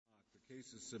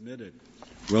Case is submitted.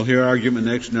 We'll hear argument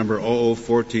next, number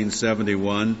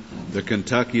 001471, the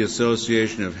Kentucky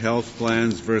Association of Health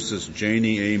Plans versus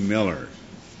Janie A. Miller.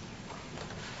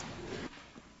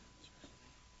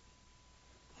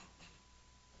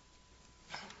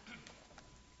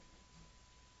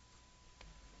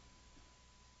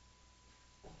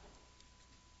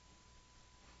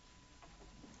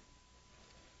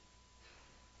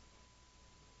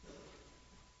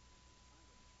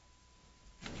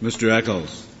 Mr.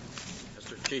 Eccles.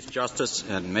 Mr. Chief Justice,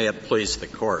 and may it please the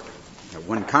Court,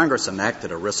 when Congress enacted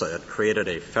ERISA, it created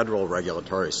a federal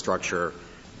regulatory structure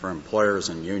for employers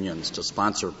and unions to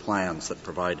sponsor plans that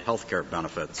provide health care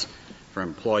benefits for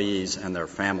employees and their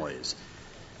families.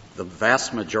 The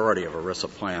vast majority of ERISA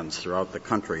plans throughout the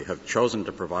country have chosen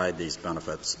to provide these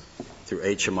benefits through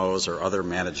HMOs or other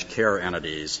managed care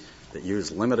entities that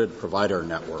use limited provider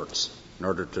networks in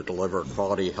order to deliver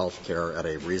quality health care at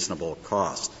a reasonable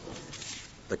cost.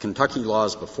 The Kentucky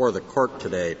laws before the Court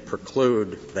today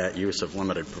preclude that use of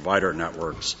limited provider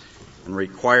networks and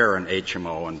require an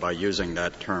HMO, and by using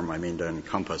that term I mean to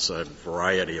encompass a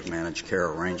variety of managed care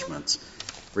arrangements,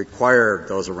 require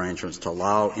those arrangements to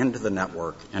allow into the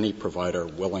network any provider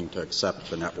willing to accept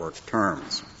the network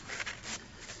terms.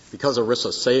 Because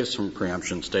ERISA saves from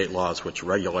preemption state laws which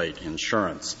regulate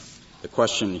insurance, the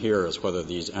question here is whether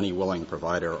these any willing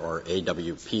provider or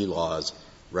AWP laws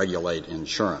regulate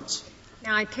insurance.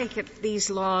 Now, I take it these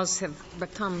laws have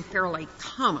become fairly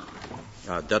common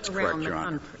that's around correct, Your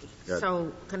Honor. country.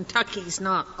 So Kentucky's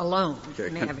not alone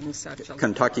in having such a law.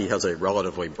 Kentucky has a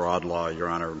relatively broad law, Your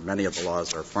Honor. Many of the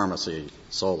laws are pharmacy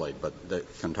solely, but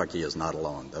Kentucky is not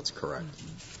alone. That's correct.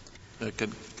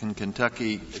 Can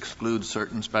Kentucky exclude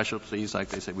certain specialties, like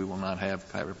they say we will not have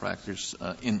chiropractors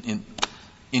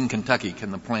in Kentucky? Can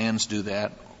the plans do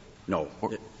that? No.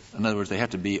 In other words, they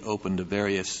have to be open to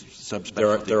various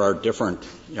subspecialties. There are different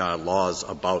laws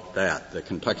about that. The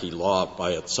Kentucky law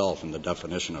by itself in the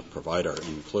definition of provider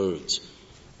includes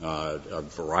a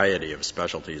variety of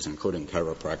specialties, including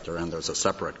chiropractor, and there's a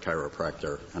separate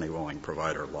chiropractor, any willing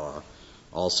provider law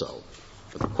also.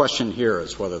 But the question here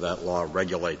is whether that law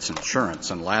regulates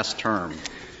insurance. And last term,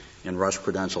 in Rush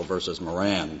Prudential versus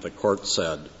Moran, the Court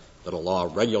said that a law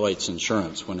regulates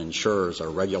insurance when insurers are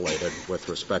regulated with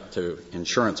respect to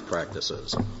insurance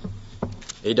practices.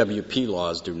 AWP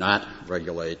laws do not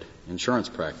regulate insurance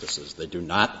practices. They do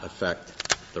not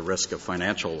affect the risk of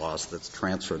financial loss that's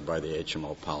transferred by the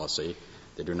HMO policy.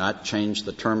 They do not change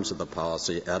the terms of the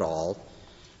policy at all,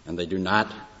 and they do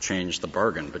not change the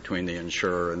bargain between the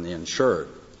insurer and the insured.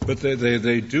 But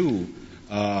they do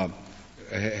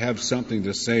have something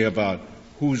to say about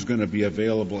who's going to be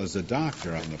available as a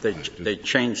doctor on the practice. They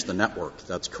change the network.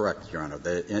 That's correct, Your Honor.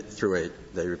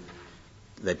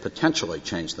 They potentially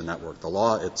change the network. The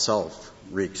law itself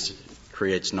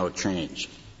creates no change.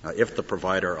 If the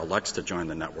provider elects to join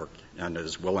the network and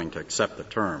is willing to accept the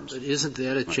terms. But isn't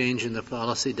that a change in the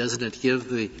policy? Doesn't it give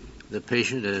the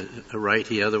patient a right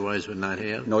he otherwise would not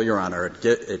have? No, Your Honor.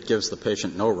 It gives the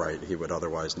patient no right he would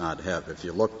otherwise not have. If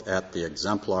you look at the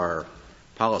exemplar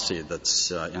policy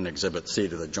that's in Exhibit C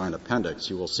to the Joint Appendix,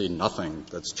 you will see nothing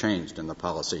that's changed in the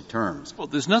policy terms. Well,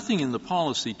 there's nothing in the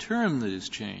policy term that is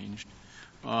changed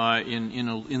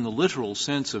in the literal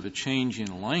sense of a change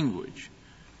in language.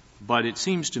 But it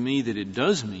seems to me that it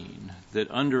does mean that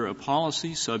under a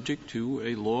policy subject to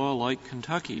a law like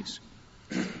Kentucky's,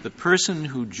 the person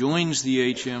who joins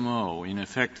the HMO, in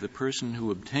effect the person who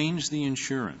obtains the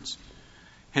insurance,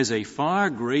 has a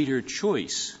far greater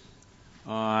choice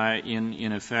in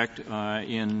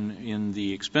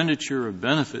the expenditure of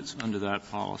benefits under that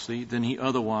policy than he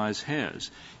otherwise has.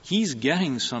 He's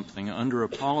getting something under a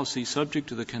policy subject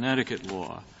to the Connecticut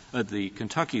law, the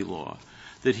Kentucky law,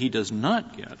 that he does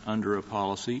not get under a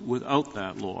policy without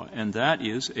that law, and that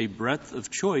is a breadth of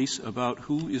choice about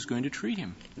who is going to treat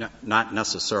him. Not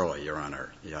necessarily, Your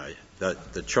Honor.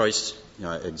 The choice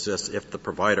exists if the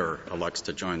provider elects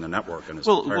to join the network. And is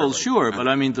well, sure, but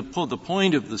I mean the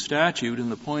point of the statute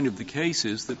and the point of the case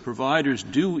is that providers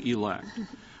do elect,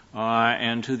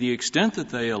 and to the extent that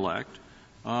they elect,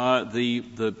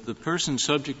 the person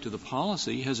subject to the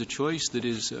policy has a choice that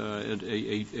is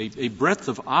a breadth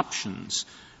of options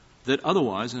that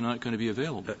otherwise are not going to be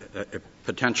available.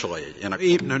 Potentially.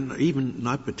 Even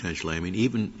not potentially. I mean,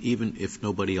 even if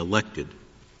nobody elected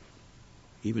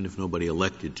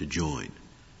to join,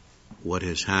 what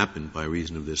has happened by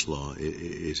reason of this law,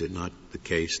 is it not the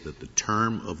case that the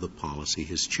term of the policy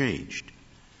has changed?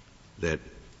 That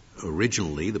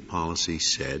originally the policy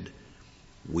said,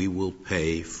 we will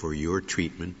pay for your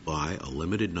treatment by a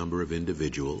limited number of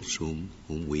individuals whom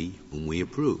we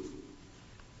approve.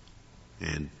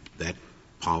 And that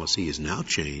policy is now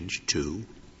changed to,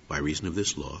 by reason of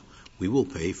this law, we will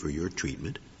pay for your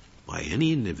treatment by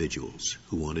any individuals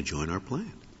who want to join our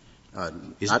plan.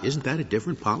 Isn't that a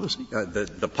different policy?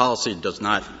 The policy does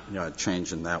not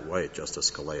change in that way,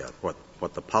 Justice Scalia.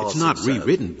 What the policy It's not says,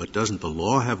 rewritten, but doesn't the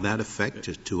law have that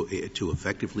effect to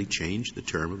effectively change the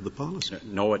term of the policy?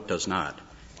 No, it does not.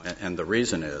 And the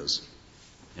reason is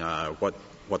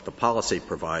what the policy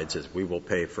provides is we will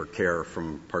pay for care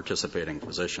from participating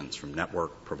physicians, from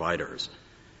network providers.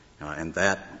 And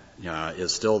that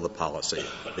is still the policy.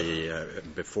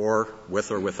 Before,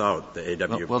 with or without the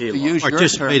AWP law.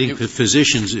 Participating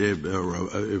physicians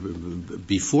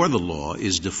before the law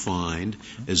is defined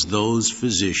as those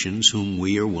physicians whom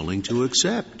we are willing to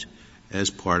accept as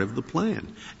part of the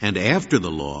plan. And after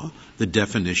the law, the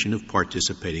definition of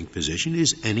participating physician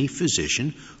is any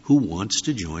physician who wants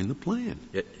to join the plan.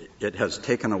 It has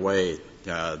taken away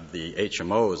the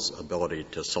HMO's ability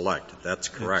to select. That's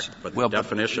correct. But the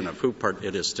definition of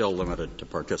it is still limited to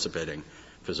participating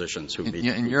physicians who meet.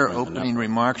 In your opening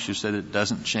remarks, you said it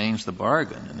doesn't change the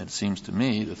bargain, and it seems to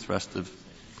me the thrust of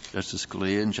Justice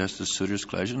Scalia and Justice Souter's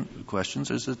questions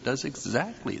is it does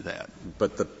exactly that.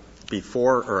 But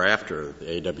before or after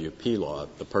the AWP law,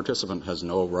 the participant has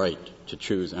no right to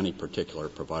choose any particular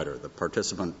provider. The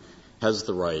participant has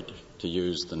the right to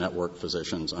use the network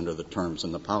physicians under the terms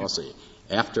in the policy.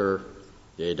 After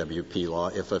the AWP law,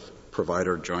 if a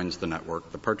provider joins the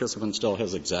network, the participant still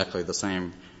has exactly the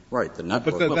same right. The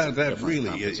network but that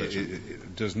really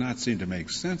it does not seem to make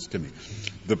sense to me.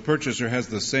 The purchaser has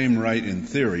the same right in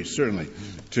theory, certainly,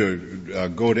 to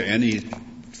go to any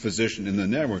physician in the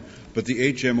network, but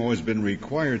the HMO has been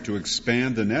required to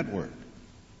expand the network.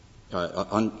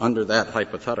 Under that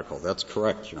hypothetical, that's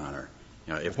correct, Your Honor.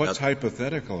 What's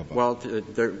hypothetical about? Well,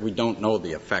 we don't know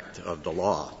the effect of the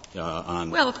law on.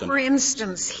 Well, for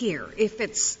instance, here, if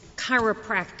it's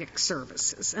chiropractic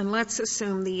services, and let's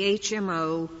assume the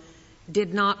HMO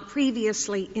did not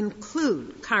previously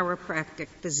include chiropractic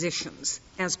physicians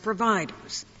as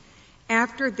providers.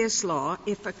 After this law,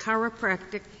 if a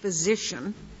chiropractic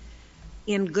physician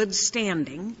in good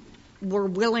standing were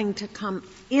willing to come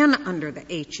in under the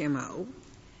HMO,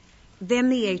 then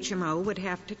the HMO would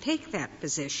have to take that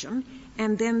position,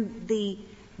 and then the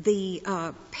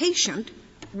patient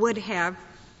would have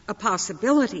a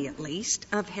possibility, at least,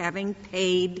 of having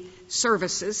paid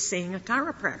services seeing a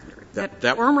chiropractor that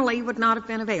formerly would not have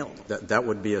been available. That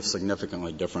would be a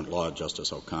significantly different law,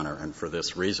 Justice O'Connor, and for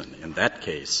this reason. In that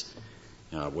case,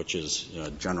 which is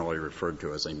generally referred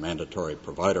to as a mandatory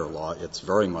provider law, it's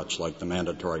very much like the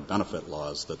mandatory benefit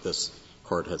laws that this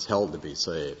Court has held to be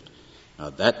saved.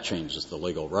 That changes the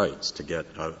legal rights to get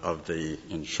of the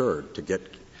insured to get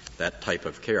that type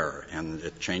of care, and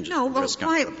it changes the risk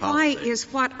under the policy. Why is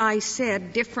what I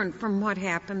said different from what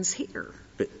happens here?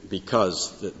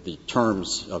 Because the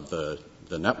terms of the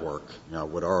network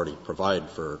would already provide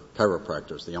for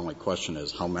chiropractors. The only question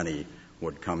is how many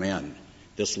would come in.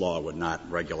 This law would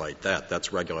not regulate that.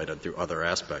 That's regulated through other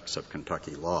aspects of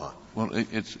Kentucky law. Well,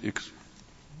 it's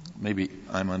maybe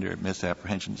I'm under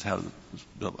misapprehensions.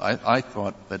 I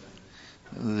thought that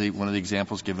one of the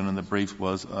examples given in the brief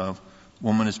was a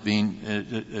woman is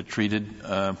being treated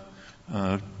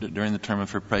during the term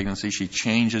of her pregnancy. She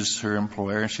changes her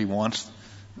employer. She wants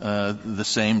the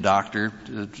same doctor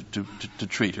to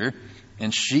treat her,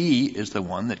 and she is the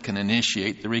one that can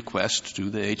initiate the request to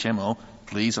the HMO,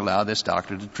 please allow this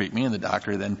doctor to treat me, and the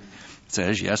doctor then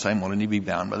says, yes, I'm willing to be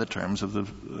bound by the terms of the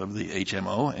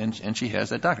HMO, and she has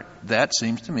that doctor. That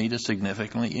seems to me to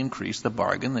significantly increase the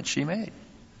bargain that she made.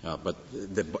 But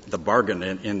the bargain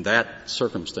in that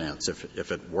circumstance,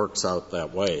 if it works out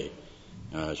that way,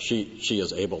 she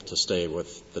is able to stay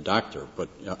with the doctor, but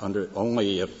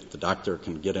only if the doctor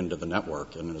can get into the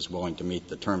network and is willing to meet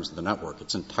the terms of the network.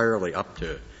 It's entirely up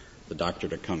to the doctor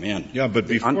to come in. Yeah, but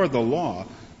before the law,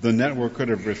 the network could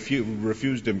have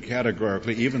refused him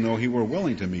categorically, even though he were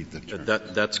willing to meet the terms.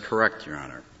 That's correct, Your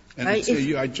Honor. And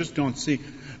I just don't see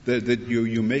that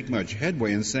you make much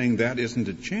headway in saying that isn't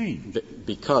a change.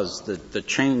 Because the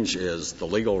change is the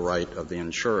legal right of the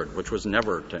insured, which was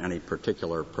never to any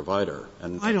particular provider,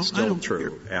 and it's still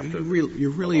true after.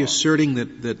 You're really asserting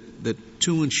that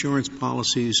two insurance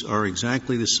policies are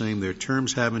exactly the same. Their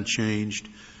terms haven't changed,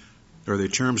 or their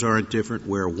terms aren't different,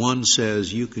 where one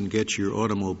says you can get your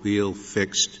automobile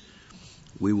fixed,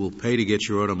 we will pay to get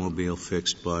your automobile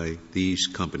fixed by these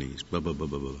companies, blah, blah, blah,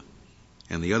 blah, blah.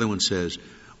 And the other one says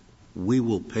we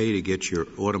will pay to get your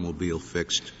automobile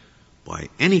fixed by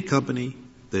any company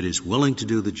that is willing to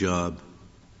do the job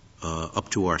up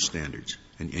to our standards.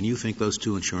 And you think those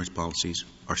two insurance policies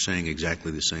are saying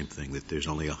exactly the same thing, that there's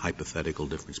only a hypothetical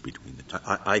difference between the two?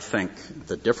 I think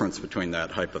the difference between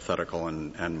that hypothetical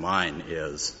and mine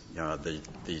is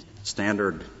the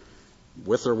standard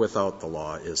with or without the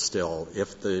law is still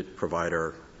if the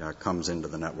provider comes into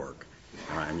the network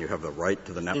and you have the right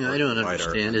to the network I don't provider.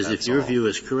 understand is if your view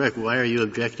is correct, why are you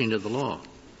objecting to the law?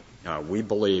 We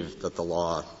believe that the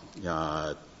law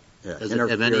does it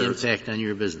have any impact on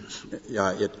your business?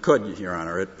 It could, Your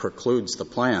Honor. It precludes the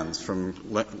plans from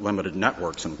limited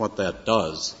networks, and what that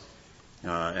does,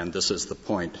 and this is the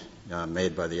point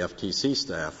made by the FTC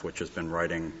staff, which has been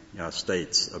writing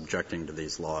states objecting to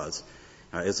these laws,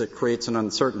 is it creates an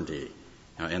uncertainty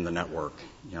in the network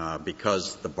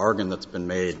because the bargain that's been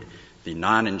made, the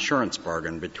non-insurance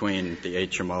bargain between the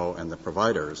HMO and the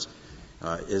providers,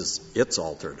 it's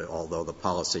altered, although the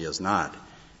policy is not.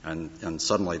 And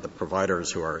suddenly the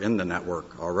providers who are in the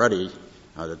network already,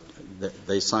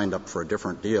 they signed up for a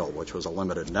different deal, which was a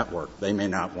limited network. They may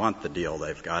not want the deal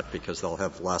they've got because they'll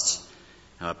have less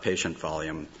patient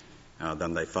volume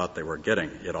than they thought they were getting.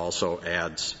 It also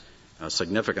adds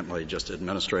significantly just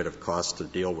administrative costs to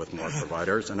deal with more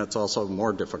providers, and it's also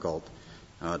more difficult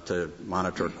to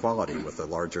monitor quality with a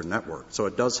larger network. So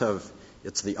it does have —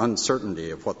 it's the uncertainty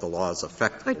of what the law's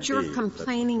effect will be. But you're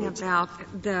complaining about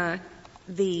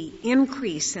the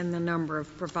increase in the number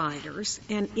of providers,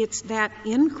 and it's that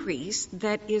increase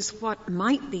that is what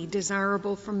might be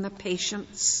desirable from the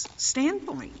patient's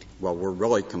standpoint. Well, we're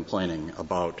really complaining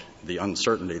about the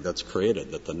uncertainty that's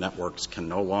created, that the networks can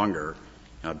no longer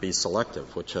be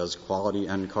selective, which has quality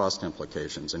and cost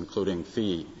implications, including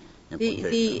fee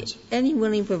implications. The any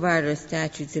willing provider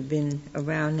statutes have been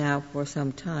around now for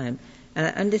some time. And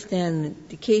I understand that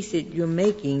the case that you're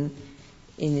making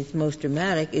in its most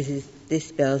dramatic is this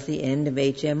spells the end of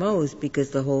HMOs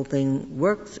because the whole thing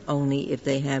works only if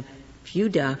they have few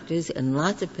doctors and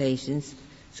lots of patients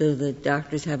so the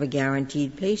doctors have a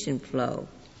guaranteed patient flow.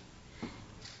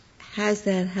 Has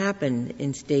that happened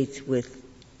in states with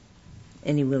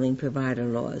any willing provider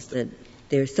laws, that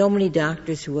there are so many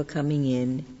doctors who are coming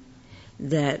in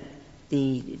that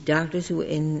the doctors who were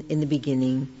in the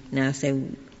beginning now say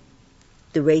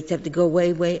the rates have to go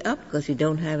way, way up because we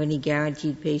don't have any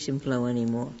guaranteed patient flow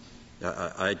anymore?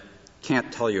 I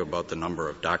can't tell you about the number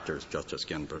of doctors, Justice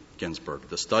Ginsburg.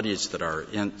 The studies that are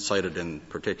cited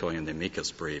particularly in the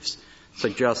amicus briefs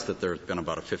suggest that there's been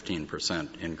about a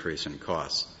 15% increase in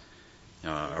costs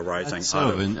arising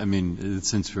out of — I mean,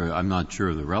 I'm not sure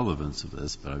of the relevance of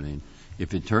this, but I mean,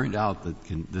 if it turned out that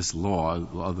this law,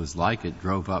 others like it,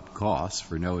 drove up costs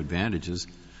for no advantages,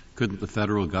 couldn't the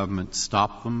federal government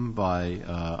stop them by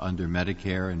under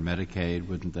Medicare and Medicaid?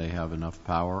 Wouldn't they have enough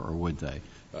power, or would they,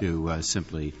 to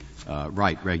simply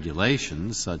write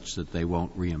regulations such that they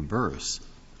won't reimburse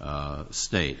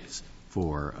states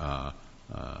for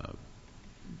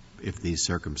if these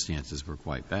circumstances were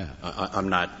quite bad? I'm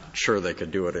not sure they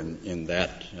could do it in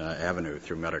that avenue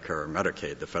through Medicare or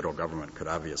Medicaid. The federal government could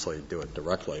obviously do it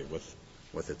directly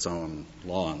with its own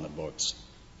law on the books.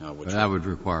 But that would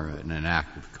require an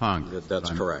act of Congress.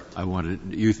 That's correct.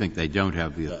 You think they don't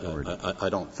have the authority? I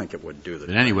don't think it would do that.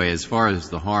 But anyway, as far as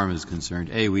the harm is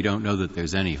concerned, A, we don't know that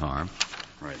there's any harm.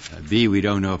 Right. B, we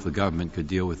don't know if the government could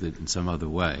deal with it in some other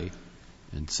way.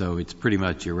 And so it's pretty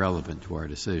much irrelevant to our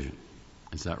decision.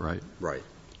 Is that right? Right.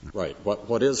 Right.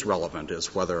 What is relevant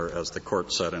is whether, as the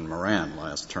Court said in Moran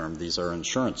last term, these are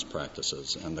insurance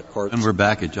practices. And the Court — And we're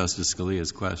back at Justice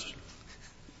Scalia's question.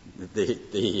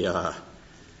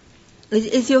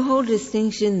 Is your whole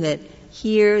distinction that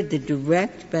here the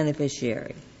direct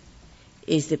beneficiary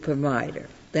is the provider?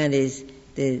 That is,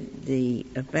 the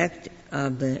effect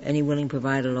of the any willing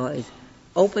provider law is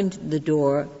opened the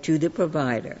door to the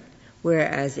provider,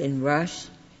 whereas in Rush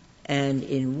and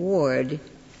in Ward,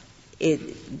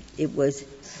 it was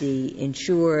the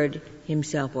insured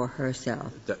himself or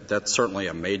herself. That's certainly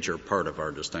a major part of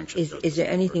our distinction. Is there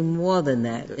anything more than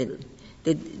that?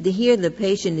 Here the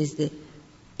patient is the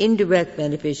indirect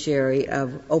beneficiary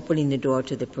of opening the door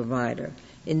to the provider.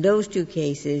 In those two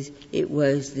cases, it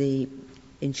was the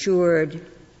insured.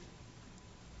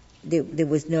 There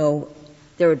was no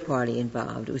third party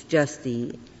involved. It was just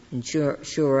the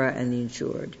insurer and the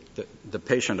insured. The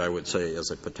patient, I would say,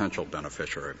 is a potential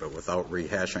beneficiary, but without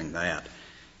rehashing that,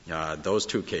 those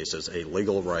two cases, a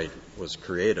legal right was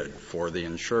created for the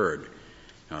insured.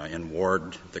 In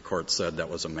Ward, the Court said that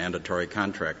was a mandatory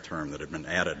contract term that had been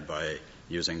added by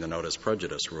using the notice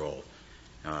prejudice rule.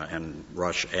 And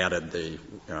Rush added the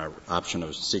option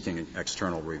of seeking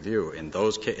external review in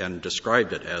those and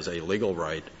described it as a legal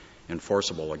right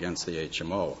enforceable against the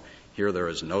HMO. Here there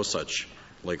is no such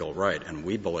legal right, and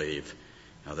we believe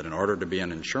that in order to be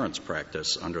an insurance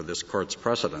practice under this Court's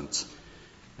precedents,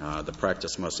 the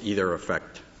practice must either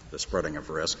affect the spreading of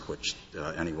risk, which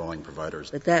any willing providers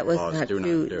But that was laws not do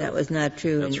true. not do. That was not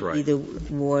true That's in right. either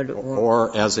Ward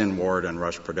or as in Ward and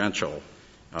Rush Prudential,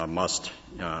 must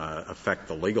affect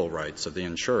the legal rights of the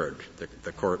insured.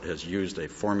 The Court has used a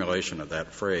formulation of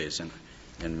that phrase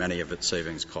in many of its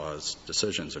savings clause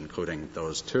decisions, including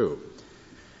those two.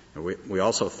 We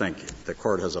also think the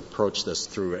Court has approached this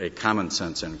through a common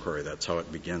sense inquiry. That's how it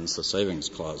begins the savings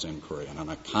clause inquiry. And on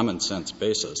a common sense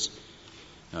basis,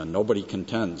 nobody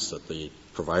contends that the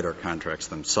provider contracts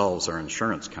themselves are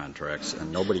insurance contracts,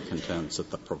 and nobody contends that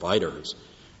the providers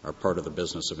are part of the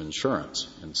business of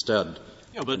insurance. Instead,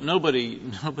 yeah, but nobody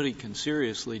can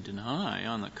seriously deny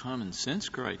on the common sense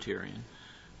criterion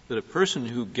that a person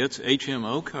who gets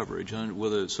HMO coverage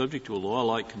subject to a law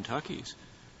like Kentucky's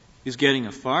is getting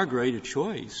a far greater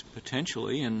choice,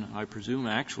 potentially, and I presume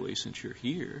actually since you're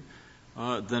here,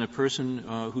 than a person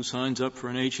who signs up for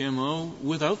an HMO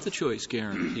without the choice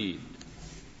guaranteed.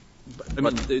 I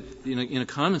mean, in a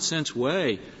common sense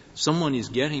way, someone is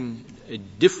getting a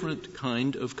different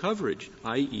kind of coverage,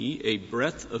 i.e. a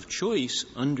breadth of choice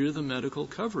under the medical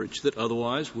coverage that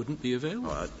otherwise wouldn't be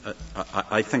available.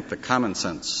 I think the common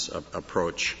sense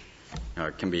approach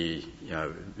can be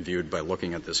viewed by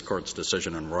looking at this Court's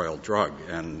decision in Royal Drug,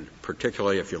 and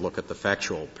particularly if you look at the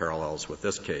factual parallels with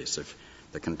this case. If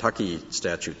the Kentucky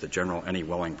statute, the general any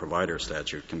willing provider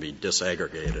statute, can be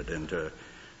disaggregated into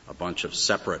a bunch of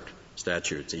separate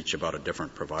statutes, each about a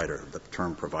different provider. The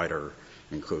term provider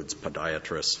includes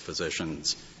podiatrists,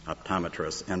 physicians,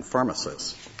 optometrists, and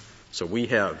pharmacists. So we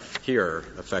have here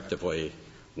effectively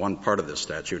one part of this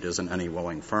statute is an any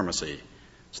willing pharmacy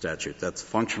statute. That's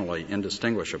functionally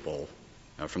indistinguishable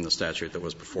from the statute that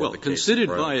was before the case. Considered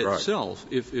by itself,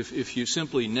 if you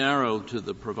simply narrow to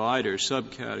the provider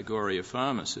subcategory of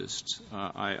pharmacists,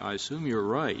 I assume you're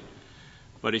right.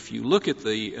 But if you look at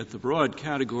the broad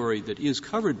category that is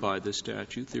covered by this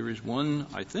statute, there is one,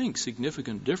 I think,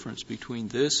 significant difference between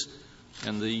this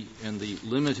and the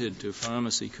limited to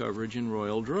pharmacy coverage in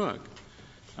Royal Drug.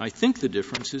 I think the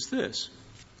difference is this.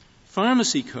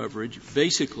 Pharmacy coverage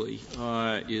basically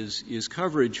is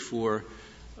coverage for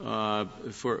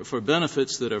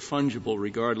benefits that are fungible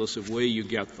regardless of where you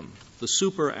get them. The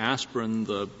super aspirin,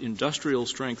 the industrial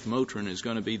strength Motrin is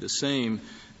going to be the same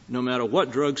no matter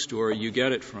what drugstore you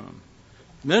get it from.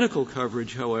 Medical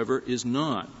coverage, however, is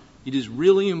not. It is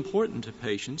really important to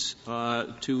patients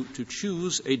to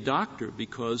choose a doctor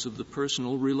because of the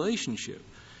personal relationship.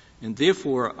 And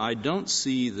therefore, I don't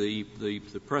see the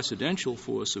precedential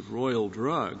force of Royal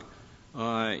Drug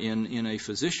in a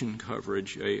physician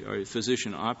coverage, a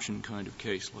physician option kind of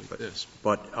case like this.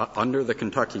 But under the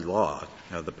Kentucky law,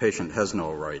 the patient has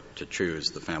no right to choose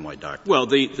the family doctor. Well,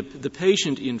 the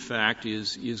patient, in fact,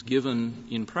 is given,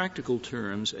 in practical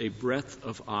terms, a breadth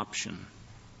of option.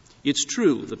 It's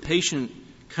true, the patient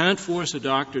can't force a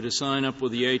doctor to sign up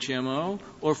with the HMO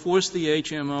or force the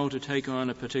HMO to take on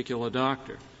a particular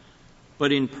doctor.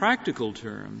 But in practical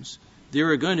terms, there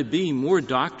are going to be more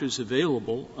doctors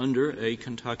available under a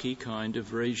Kentucky kind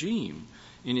of regime.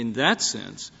 And in that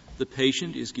sense, the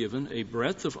patient is given a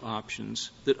breadth of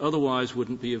options that otherwise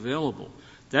wouldn't be available.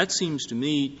 That seems to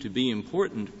me to be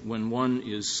important when one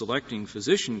is selecting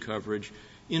physician coverage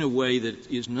in a way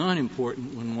that is not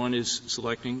important when one is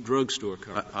selecting drugstore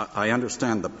coverage. I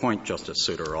understand the point, Justice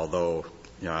Souter, although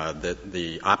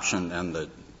the option and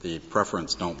the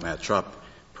preference don't match up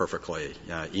perfectly.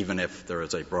 Even if there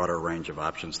is a broader range of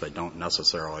options, they don't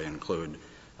necessarily include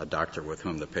a doctor with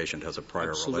whom the patient has a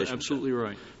prior relationship. Absolutely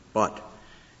right. But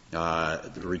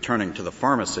returning to the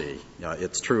pharmacy,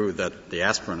 it's true that the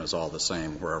aspirin is all the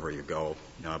same wherever you go,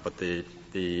 but the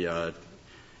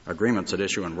agreements at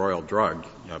issue in Royal Drug,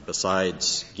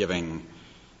 besides giving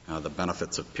the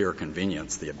benefits of pure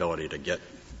convenience, the ability to get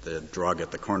the drug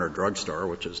at the corner drugstore,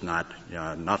 which is not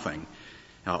nothing,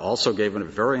 also gave a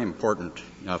very important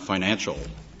financial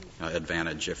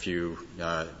advantage if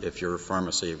your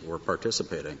pharmacy were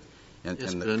participating.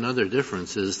 Yes, but another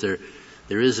difference is there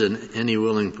is an any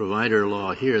willing provider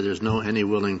law here. There's no any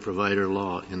willing provider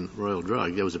law in Royal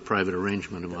Drug. There was a private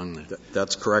arrangement among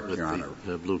That's correct, Your Honor.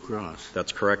 The Blue Cross.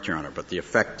 That's correct, Your Honor. But the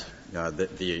effect,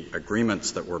 the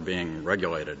agreements that were being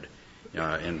regulated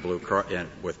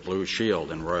with Blue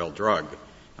Shield and Royal Drug,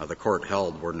 the Court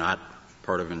held were not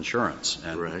part of insurance.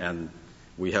 And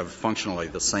we have functionally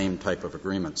the same type of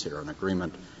agreements here, an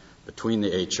agreement between the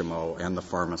HMO and the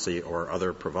pharmacy or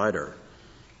other provider.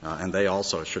 And they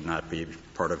also should not be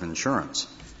part of insurance.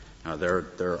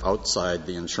 They're outside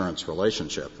the insurance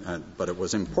relationship. But it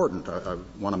was important, I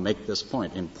want to make this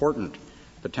point, important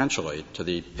potentially to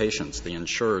the patients, the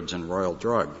insureds in Royal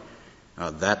Drug,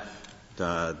 that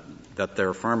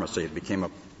their pharmacy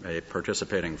became a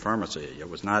participating pharmacy. It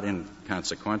was not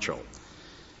inconsequential.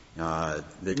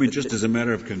 Just as a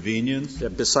matter of convenience?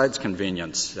 Besides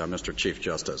convenience, Mr. Chief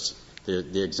Justice,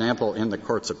 the example in the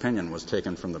Court's opinion was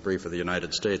taken from the brief of the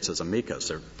United States as amicus.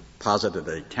 They posited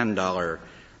a $10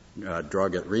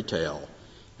 drug at retail,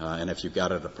 and if you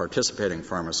got it at a participating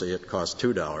pharmacy, it cost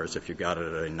 $2. If you got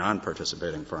it at a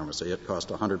non-participating pharmacy, it cost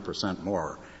 100%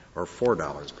 more, or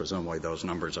 $4. Presumably those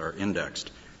numbers are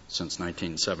indexed since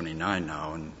 1979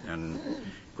 now and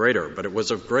greater. But it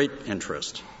was of great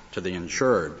interest to the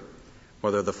insured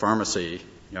whether the pharmacy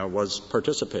was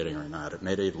participating or not. It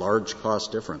made a large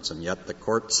cost difference, and yet the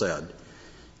Court said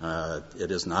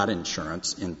it is not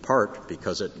insurance, in part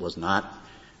because it was not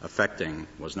affecting,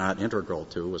 was not integral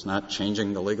to, was not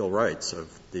changing the legal rights of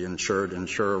the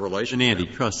insured-insurer relationship. An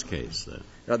antitrust case, then.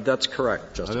 That's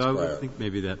correct, Justice Breyer. I think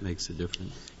maybe that makes a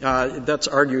difference. That's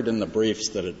argued in the briefs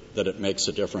that it makes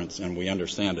a difference, and we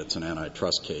understand it's an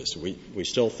antitrust case. We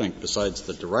still think, besides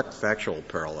the direct factual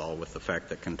parallel with the fact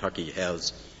that Kentucky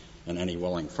has an any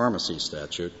willing pharmacy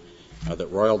statute, that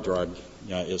Royal Drug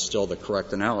is still the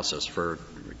correct analysis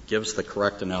gives the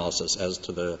correct analysis as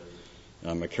to the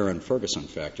McCarran-Ferguson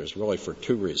factors, really for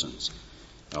two reasons.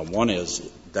 One is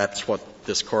that's what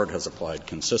this Court has applied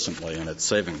consistently in its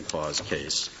saving clause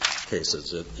cases.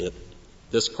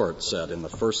 This Court said in the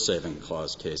first saving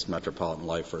clause case, Metropolitan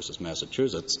Life versus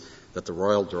Massachusetts, that the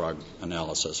Royal Drug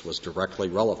analysis was directly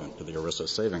relevant to the ERISA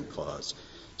saving clause.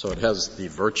 So it has the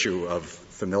virtue of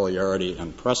familiarity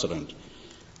and precedent.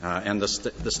 And the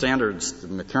standards, the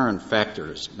McCarran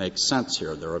factors, make sense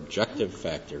here. They're objective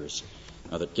factors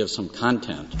that give some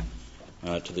content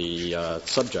to the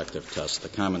subjective test, the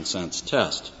common sense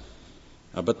test.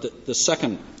 But the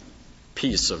second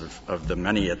piece of the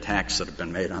many attacks that have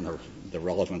been made on the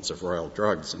relevance of Royal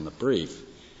Drugs in the brief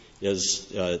is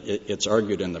it's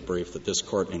argued in the brief that this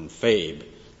Court in Fabe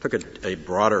took a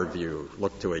broader view,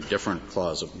 looked to a different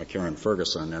clause of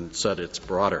McCarran-Ferguson and said it's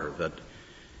broader,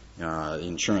 that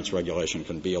insurance regulation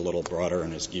can be a little broader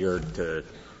and is geared to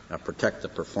protect the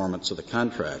performance of the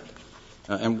contract.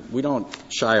 And we don't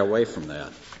shy away from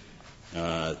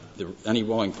that. Any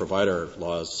willing provider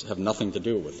laws have nothing to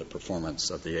do with the performance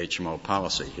of the HMO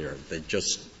policy here. They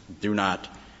just do not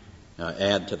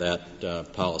add to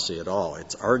that policy at all.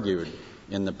 It's argued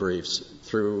in the briefs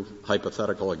through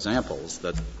hypothetical examples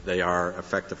that they are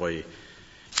effectively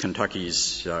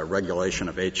Kentucky's regulation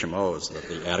of HMOs, that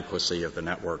the adequacy of the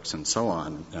networks and so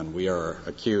on, and we are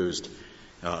accused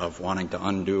of wanting to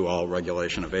undo all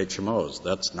regulation of HMOs.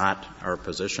 That's not our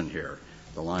position here.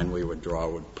 The line we would draw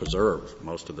would preserve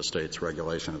most of the state's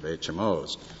regulation of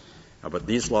HMOs. But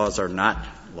these laws are not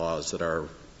laws that are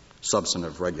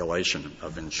substantive regulation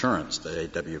of insurance, the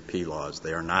AWP laws.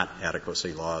 They are not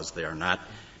adequacy laws. They are not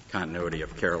continuity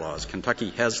of care laws.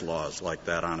 Kentucky has laws like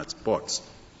that on its books.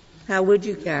 How would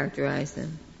you characterize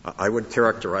them? I would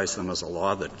characterize them as a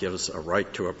law that gives a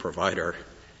right to a provider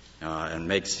and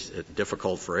makes it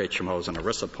difficult for HMOs and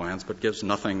ERISA plans, but gives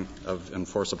nothing of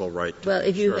enforceable right to Well,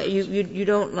 if insurance. you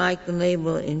don't like the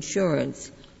label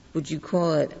insurance, would you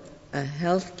call it a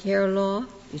health care law?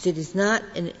 You said it's not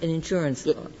an insurance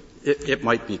law. It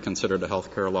might be considered a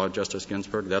health care law, Justice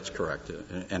Ginsburg. That's correct.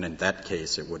 And in that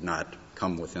case, it would not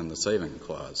come within the saving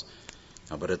clause.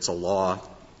 But it's a law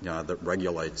that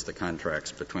regulates the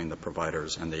contracts between the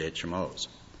providers and the HMOs.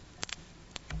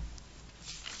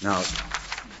 Now,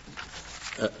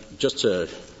 just to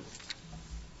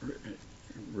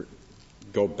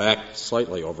go back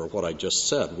slightly over what I just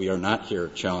said, we are not here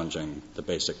challenging the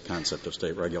basic concept of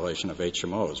state regulation of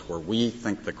HMOs. Where we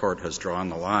think the Court has drawn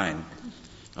the line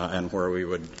and where we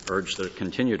would urge to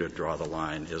continue to draw the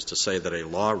line is to say that a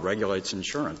law regulates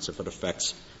insurance if it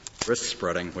affects risk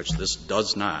spreading, which this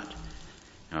does not.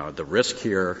 The risk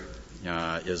here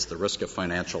is the risk of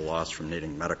financial loss from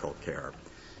needing medical care.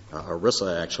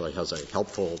 ERISA actually has a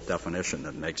helpful definition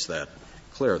that makes that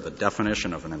clear. The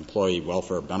definition of an employee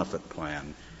welfare benefit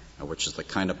plan, which is the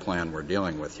kind of plan we're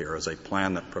dealing with here, is a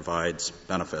plan that provides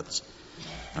benefits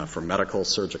for medical,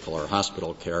 surgical, or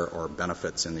hospital care or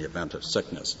benefits in the event of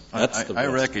sickness. I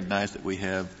recognize that we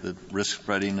have the risk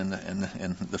spreading and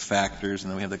the factors,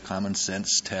 and then we have the common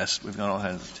sense test. We've got all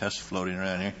kinds of tests floating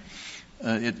around here.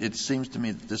 It seems to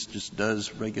me that this just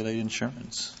does regulate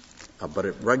insurance. But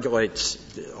it regulates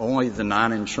only the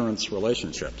non-insurance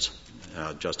relationships,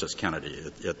 Justice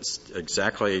Kennedy. It's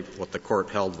exactly what the Court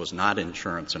held was not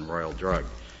insurance in Royal Drug.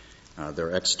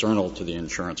 They're external to the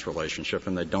insurance relationship,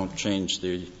 and they don't change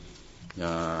the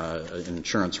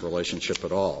insurance relationship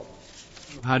at all.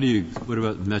 What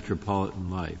about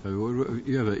Metropolitan Life? I mean,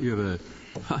 you have a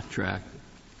contract.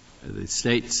 The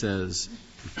state says,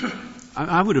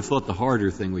 I would have thought the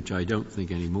harder thing, which I don't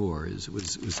think anymore, is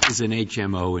an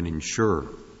HMO an insurer?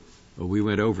 Well, we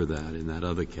went over that in that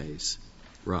other case,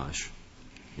 Rush.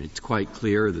 And it's quite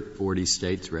clear that 40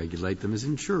 states regulate them as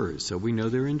insurers, so we know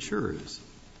they're insurers.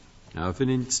 Now, if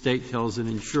a state tells an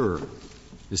insurer,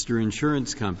 Mr.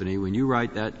 Insurance Company, when you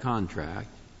write that contract,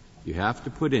 you have to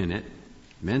put in it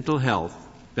mental health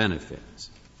benefits.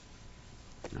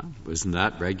 No, isn't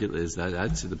that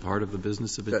that's the part of the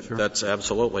business of insurance? That's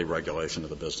absolutely regulation of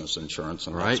the business insurance.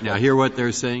 All right. Now, here what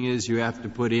they're saying is you have to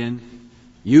put in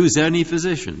use any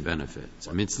physician benefits.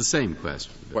 I mean, it's the same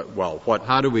question.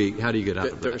 How do you get out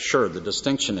of that? Sure. The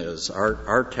distinction is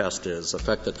our test is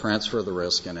effective transfer of the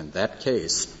risk, and in that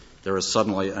case, there is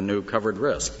suddenly a new covered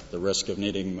risk. The risk of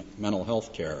needing mental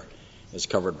health care is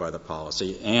covered by the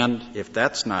policy. And if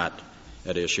that's not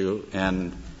at issue,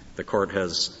 and the Court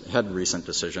has had recent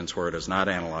decisions where it has not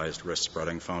analyzed risk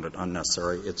spreading, found it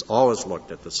unnecessary, it's always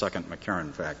looked at the second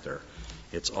McCarran factor.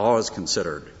 It's always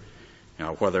considered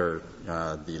whether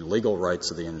the legal rights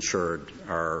of the insured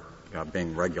are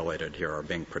being regulated here, are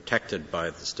being protected by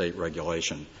the state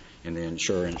regulation in the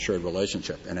insurer-insured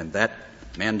relationship. And in that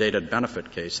mandated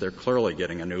benefit case, they're clearly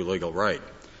getting a new legal right,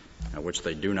 which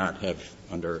they do not have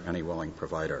under any willing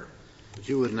provider. But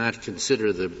you would not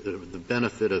consider the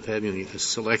benefit of having a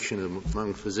selection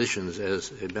among physicians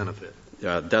as a benefit?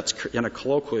 That's in a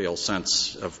colloquial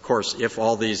sense. Of course, if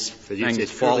all these things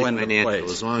fall into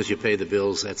place. As long as you pay the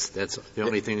bills, that's the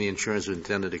only thing the insurance is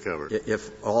intended to cover.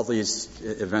 If all these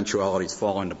eventualities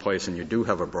fall into place and you do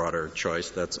have a broader choice,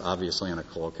 that's obviously in a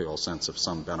colloquial sense of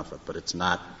some benefit, but it's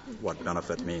not what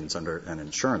benefit means under an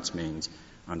insurance means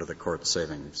under the Court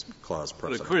Savings Clause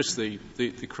precedent. But of course, the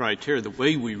criteria, the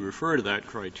way we refer to that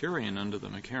criterion under the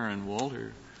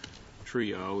McCarran-Walter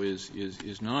trio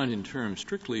is not in terms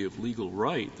strictly of legal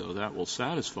right, though that will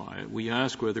satisfy it. We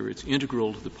ask whether it's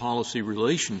integral to the policy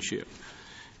relationship.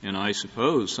 And I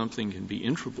suppose something can be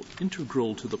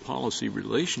integral to the policy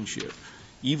relationship,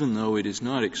 even though it is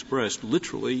not expressed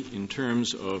literally in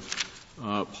terms of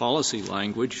policy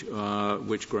language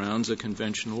which grounds a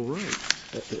conventional right.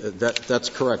 That's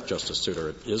correct, Justice Souter.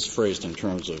 It is phrased in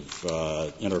terms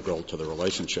of integral to the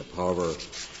relationship. However,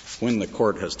 when the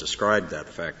Court has described that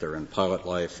factor in Pilot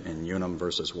Life, in Unum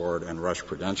versus Ward, and Rush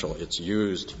Prudential, it's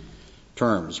used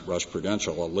terms, Rush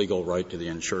Prudential, a legal right to the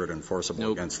insured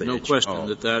enforceable against the HMO. No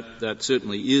question that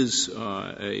certainly is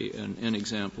an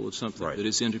example of something that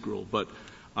is integral. But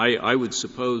I would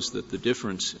suppose that the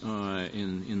difference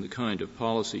in the kind of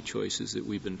policy choices that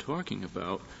we've been talking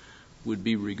about would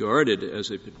be regarded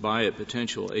by a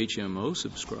potential HMO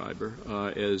subscriber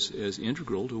as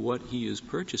integral to what he is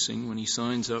purchasing when he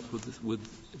signs up with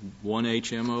one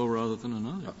HMO rather than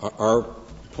another. Our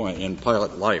point in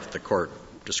Pilot Life, the Court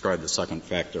described the second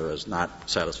factor as not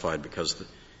satisfied because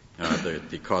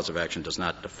the cause of action does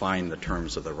not define the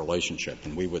terms of the relationship,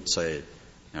 and we would say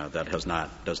that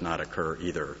does not occur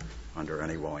either under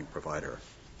any willing provider.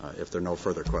 If there are no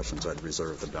further questions, I'd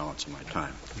reserve the balance of my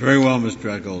time. Very well,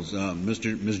 Mr. Eccles.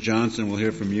 Ms. Johnson, we'll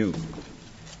hear from you.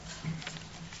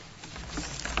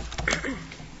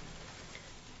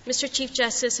 Mr. Chief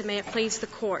Justice, and may it please the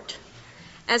Court.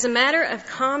 As a matter of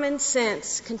common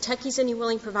sense, Kentucky's any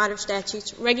willing provider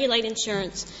statutes regulate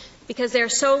insurance because they are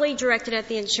solely directed at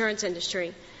the insurance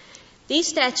industry. These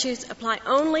statutes apply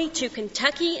only to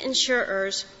Kentucky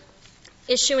insurers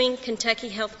issuing Kentucky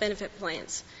health benefit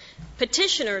plans.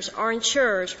 Petitioners are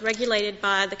insurers regulated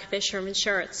by the Commissioner of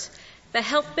Insurance. The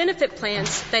health benefit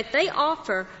plans that they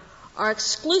offer are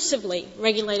exclusively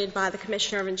regulated by the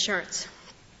Commissioner of Insurance.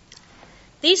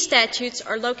 These statutes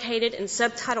are located in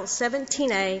Subtitle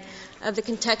 17A of the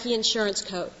Kentucky Insurance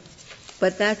Code.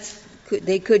 But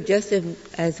they could just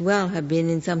as well have been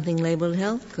in something labeled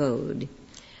Health Code.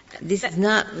 This is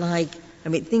not like,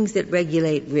 things that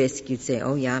regulate risk, you'd say,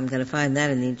 oh, yeah, I'm going to find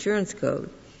that in the Insurance Code.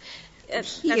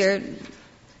 Here,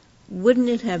 wouldn't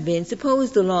it have been,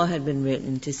 suppose the law had been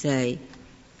written to say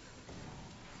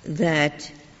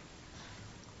that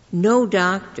no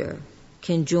doctor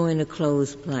can join a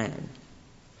closed plan.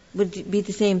 Would it be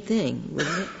the same thing,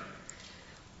 wouldn't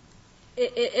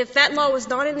it? If that law was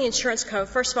not in the Insurance Code,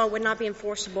 first of all, it would not be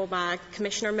enforceable by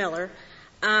Commissioner Miller.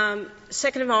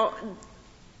 Second of all,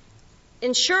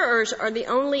 insurers are the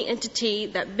only entity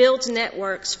that builds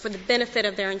networks for the benefit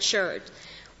of their insured.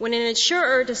 When an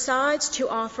insurer decides to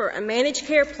offer a managed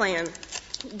care plan,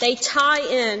 they tie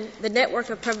in the network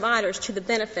of providers to the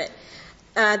benefit.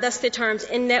 Thus the terms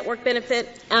in-network benefit,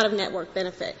 out-of-network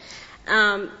benefit.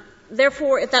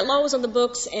 Therefore, if that law was on the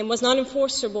books and was not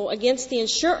enforceable against the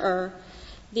insurer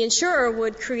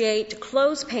would create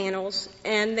closed panels,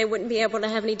 and they wouldn't be able to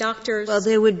have any doctors. Well,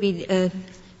 there would be the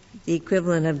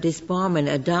equivalent of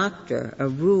disbarment. A doctor, a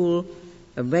rule,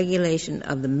 a regulation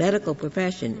of the medical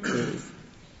profession is,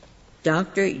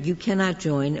 doctor, you cannot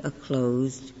join a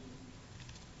closed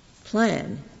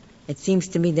plan. It seems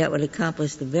to me that would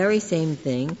accomplish the very same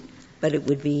thing, but it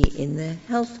would be in the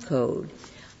health code.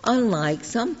 Unlike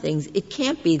some things, it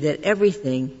can't be that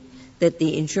everything that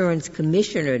the insurance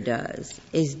commissioner does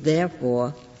is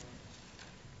therefore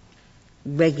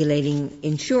regulating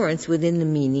insurance within the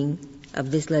meaning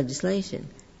of this legislation.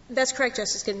 That's correct,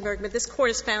 Justice Ginsburg, but this Court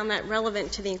has found that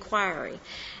relevant to the inquiry.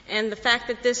 And the fact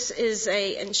that this is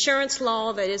an insurance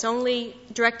law that is only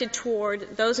directed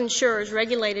toward those insurers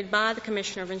regulated by the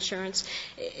Commissioner of Insurance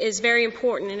is very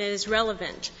important, and it is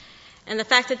relevant. And the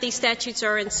fact that these statutes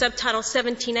are in Subtitle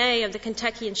 17A of the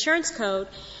Kentucky Insurance Code,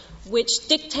 which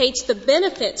dictates the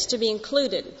benefits to be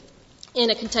included in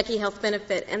a Kentucky health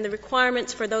benefit and the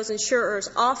requirements for those insurers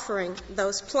offering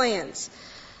those plans.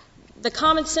 The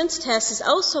common sense test is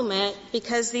also met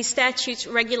because these statutes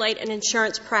regulate an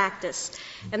insurance practice.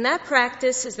 And that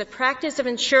practice is the practice of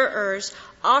insurers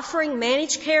offering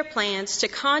managed care plans to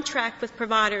contract with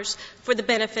providers for the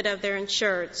benefit of their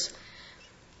insureds.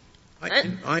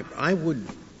 I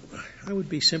would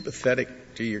be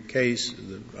sympathetic to your case.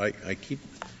 I keep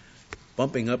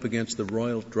bumping up against the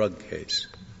Royal Drug case,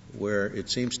 where it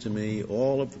seems to me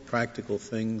all of the practical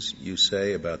things you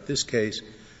say about this case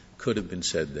could have been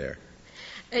said there.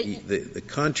 The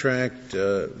contract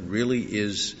really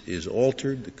is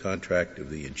altered, the contract of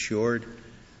the insured.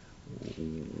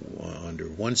 Under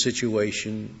one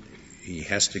situation, he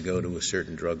has to go to a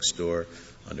certain drugstore.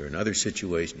 Under another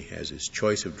situation, he has his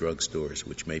choice of drugstores,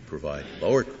 which may provide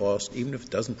lower cost. Even if it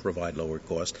doesn't provide lower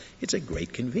cost, it's a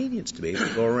great convenience to be able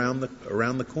to go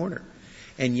around the corner.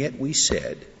 And yet we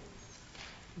said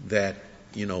that,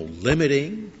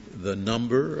 limiting the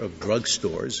number of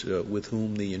drugstores with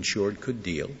whom the insured could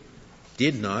deal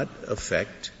did not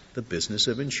affect the business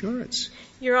of insurance.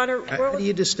 Your Honor, how do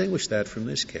you distinguish that from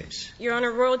this case? Your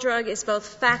Honor, Royal Drug is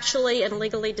both factually and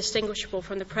legally distinguishable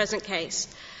from the present case.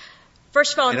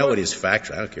 First of all, I know it is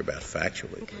factual. I don't care about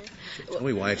factually. Okay. Tell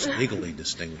me why it's legally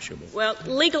distinguishable. Well,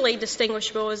 legally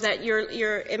distinguishable is that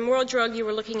you're in Royal Drug you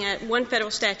were looking at one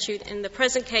federal statute. In the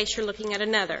present case, you're looking at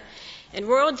another. In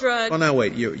Royal Drug. Well, now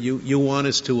wait. You want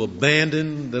us to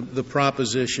abandon the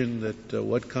proposition that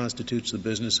what constitutes the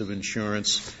business of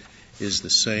insurance is the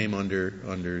same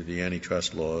under the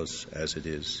antitrust laws as it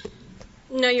is?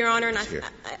 No, Your Honor, and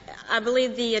I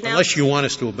believe the analysis. Unless you want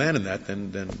us to abandon that,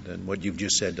 then what you've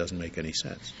just said doesn't make any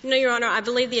sense. No, Your Honor, I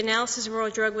believe the analysis of Royal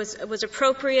Drug was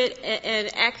appropriate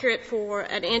and accurate for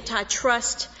an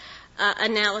antitrust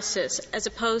analysis, as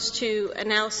opposed to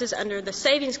analysis under the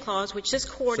Savings Clause, which this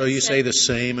Court So has you said say the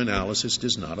same analysis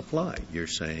does not apply. You're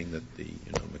saying that the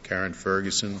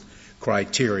McCarran-Ferguson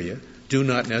criteria do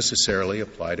not necessarily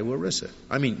apply to ERISA.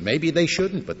 I mean, maybe they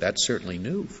shouldn't, but that's certainly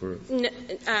new for.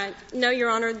 No, Your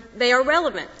Honor, they are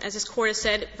relevant, as this Court has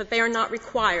said, but they are not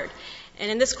required. And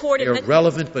in this Court, they are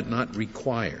relevant but not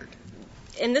required.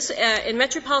 In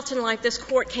Metropolitan Life, this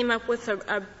Court came up with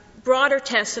a broader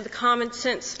test of the common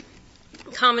sense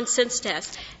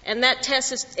test, and that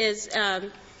test is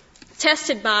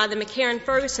tested by the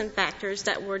McCarran-Ferguson factors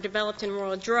that were developed in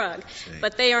Royal Drug,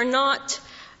 but they are not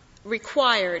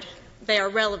required. They are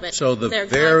relevant. So the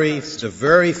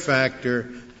very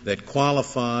factor that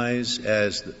qualifies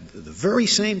as the very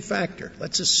same factor,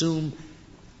 let's assume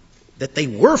that they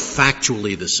were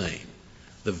factually the same,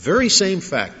 the very same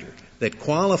factor that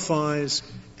qualifies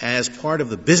as part of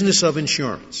the business of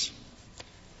insurance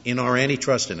in our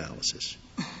antitrust analysis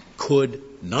could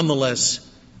nonetheless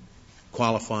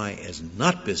qualify as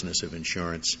not business of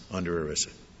insurance under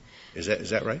ERISA. Is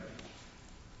that right?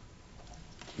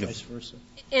 Vice versa.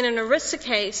 In an ERISA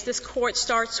case, this Court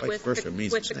starts with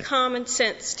the common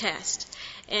sense test.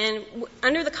 And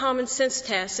under the common sense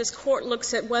test, this Court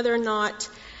looks at whether or not.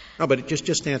 No, but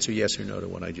just answer yes or no to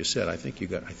what I just said. I think you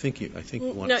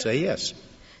want to say yes.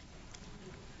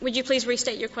 Would you please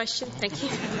restate your question? Thank you.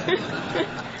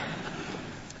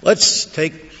 Let's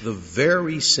take the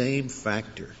very same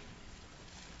factor,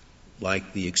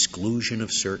 like the exclusion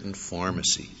of certain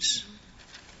pharmacies,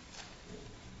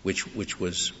 which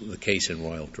was the case in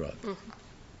Royal Drug. Mm-hmm.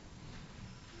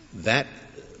 That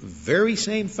very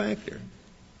same factor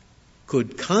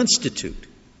could constitute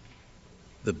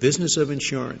the business of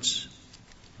insurance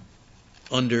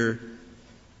under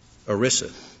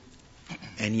ERISA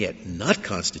and yet not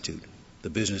constitute the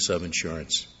business of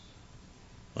insurance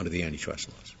under the antitrust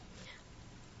laws.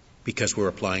 because we're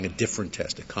applying a different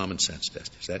test, a common sense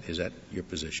test. Is that your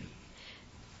position?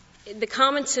 The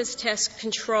common sense test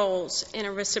controls an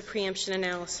ERISA preemption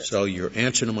analysis. So your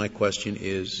answer to my question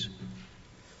is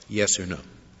yes or no?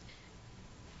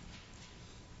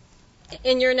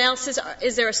 In your analysis,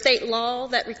 is there a state law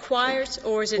that requires,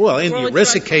 or is it? Well, in the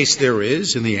ERISA case there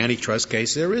is. In the antitrust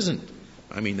case there isn't.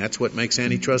 I mean, that's what makes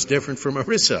antitrust different from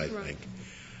ERISA, I think.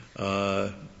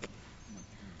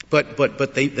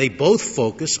 But they both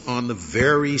focus on the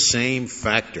very same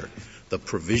factor, the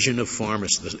provision of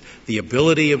pharmacists, the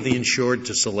ability of the insured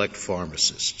to select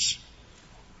pharmacists.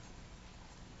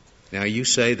 Now, you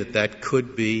say that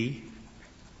could be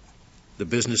the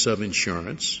business of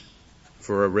insurance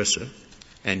for ERISA,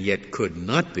 and yet could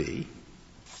not be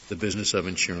the business of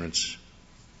insurance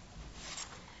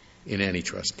in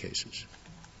antitrust cases.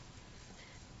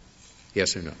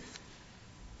 Yes or no?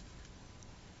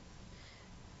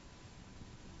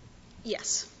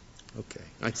 Yes. Okay.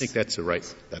 I think that's the right,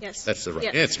 Yes. that's the right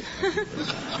Yes. answer.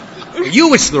 For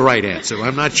you, it's the right answer.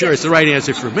 I'm not sure it's the right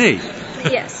answer for me.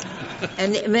 Yes.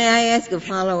 And may I ask a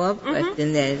follow-up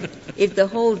question then? If the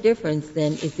whole difference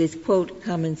then is this, quote,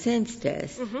 common sense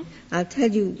test, I'll tell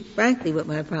you frankly what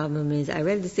my problem is. I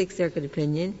read the Sixth Circuit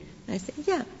opinion. I said,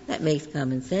 yeah, that makes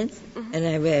common sense. And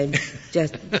I read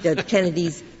Judge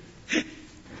Kennedy's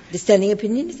dissenting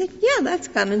opinion. I said, yeah, that's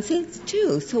common sense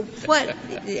too. So what?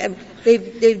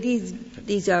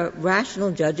 These are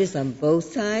rational judges on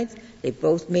both sides. They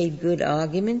both made good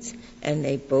arguments, and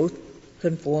they both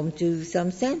conform to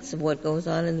some sense of what goes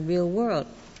on in the real world.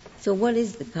 So what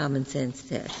is the common sense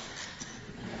test?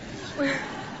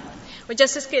 Well,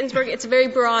 Justice Ginsburg, it's a very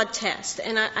broad test,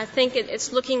 and I think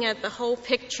it's looking at the whole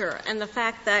picture and the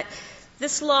fact that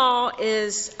this law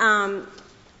is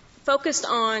focused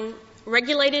on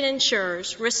regulated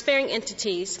insurers, risk-bearing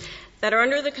entities that are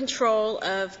under the control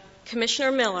of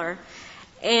Commissioner Miller,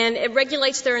 and it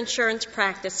regulates their insurance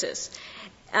practices.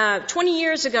 20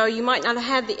 years ago, you might not have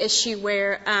had the issue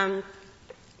where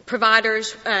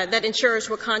providers, that insurers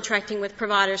were contracting with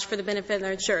providers for the benefit of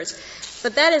their insurers.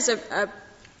 But that is a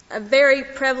very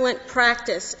prevalent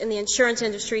practice in the insurance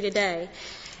industry today.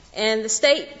 And the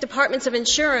state departments of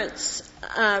insurance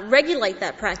regulate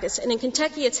that practice. And in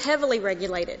Kentucky, it's heavily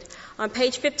regulated. On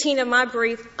page 15 of my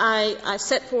brief, I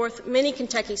set forth many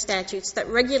Kentucky statutes that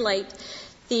regulate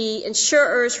the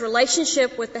insurer's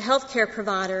relationship with the health care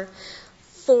provider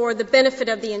for the benefit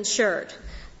of the insured.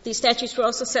 These statutes were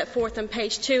also set forth on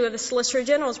page 2 of the Solicitor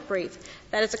General's brief.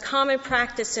 That is a common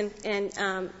practice in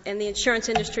the insurance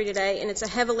industry today, and it's a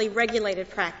heavily regulated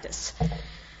practice.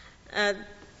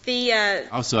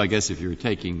 Also, I guess if you're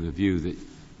taking the view that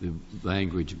the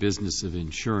language business of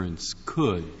insurance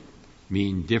could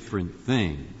mean different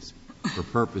things for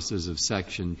purposes of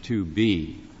Section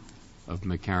 2B of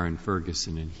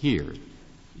McCarran-Ferguson and here,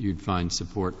 you'd find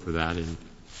support for that in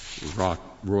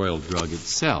Royal Drug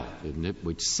itself, isn't it,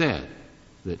 which said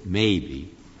that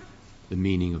maybe the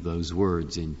meaning of those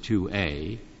words in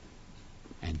 2A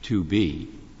and 2B,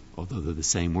 although they're the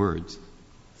same words,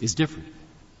 is different.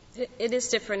 It is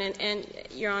different, and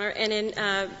Your Honor, and in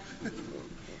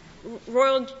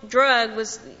Royal Drug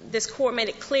this court made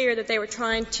it clear that they were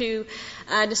trying to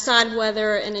decide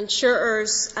whether an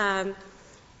insurer's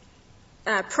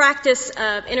practice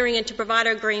of entering into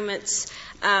provider agreements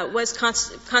was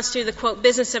constituted the, quote,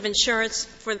 business of insurance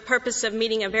for the purpose of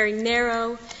meeting a very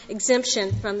narrow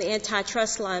exemption from the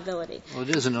antitrust liability. Well,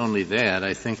 it isn't only that.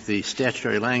 I think the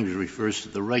statutory language refers to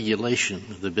the regulation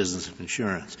of the business of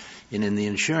insurance. And in the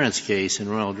insurance case in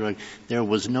Royal Drug, there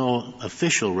was no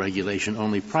official regulation,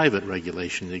 only private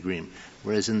regulation of the agreement.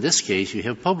 Whereas in this case, you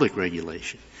have public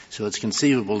regulation. So it's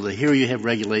conceivable that here you have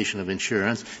regulation of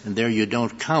insurance, and there you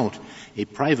don't count a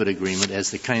private agreement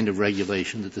as the kind of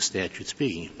regulation that the statute's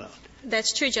speaking about.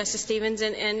 That's true, Justice Stevens.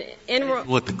 And in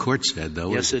What the court said,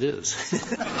 though. Yes, it is.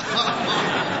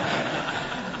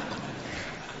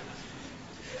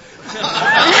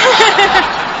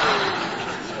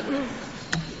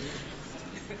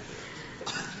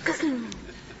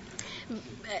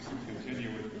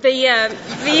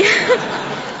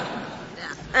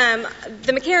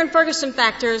 The McCarran-Ferguson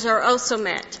factors are also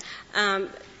met.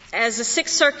 As the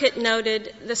Sixth Circuit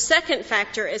noted, the second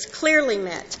factor is clearly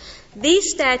met.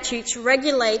 These statutes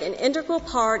regulate an integral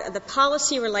part of the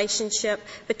policy relationship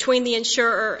between the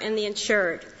insurer and the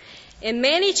insured. In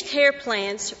managed care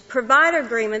plans, provider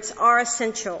agreements are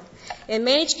essential. In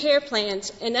managed care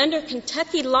plans, and under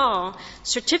Kentucky law,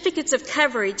 certificates of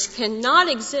coverage cannot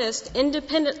exist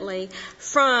independently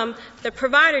from the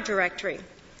provider directory.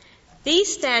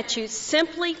 These statutes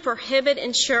simply prohibit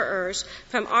insurers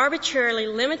from arbitrarily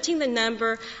limiting the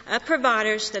number of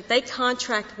providers that they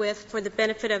contract with for the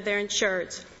benefit of their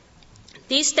insureds.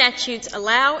 These statutes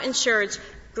allow insureds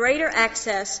greater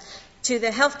access to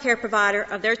the health care provider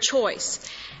of their choice.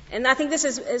 And I think this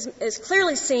is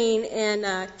clearly seen in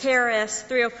KRS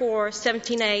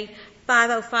 304-17A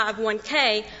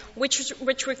 5051K,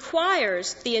 which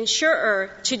requires the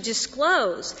insurer to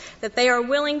disclose that they are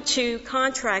willing to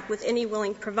contract with any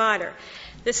willing provider.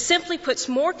 This simply puts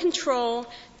more control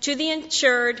to the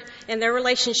insured and their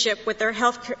relationship with their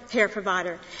health care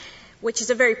provider, which is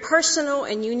a very personal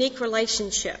and unique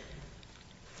relationship.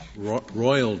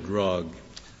 Royal Drug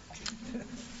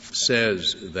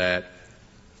says that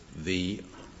the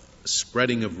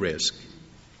spreading of risk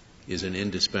is an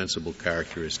indispensable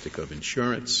characteristic of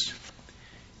insurance.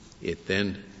 It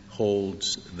then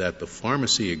holds that the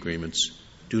pharmacy agreements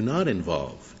do not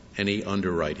involve any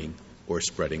underwriting or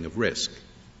spreading of risk.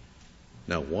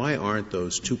 Now, why aren't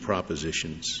those two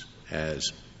propositions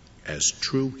as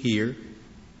true here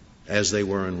as they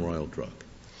were in Royal Drug?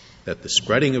 That the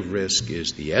spreading of risk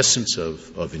is the essence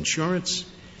of insurance,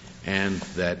 and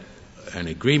that an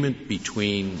agreement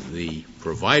between the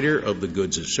provider of the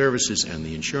goods and services and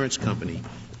the insurance company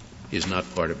is not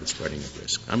part of the spreading of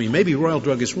risk. I mean, maybe Royal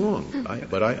Drug is wrong,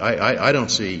 but I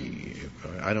don't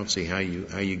see how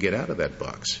you get out of that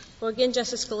box. Well, again,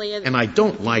 Justice Scalia. And I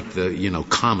don't like the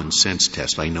common sense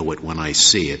test. I know it when I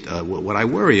see it. What I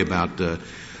worry about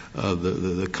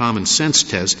the common sense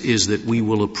test is that we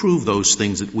will approve those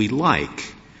things that we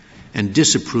like and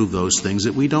disapprove those things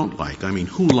that we don't like. I mean,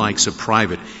 who likes a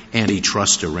private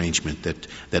antitrust arrangement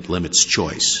that limits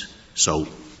choice? So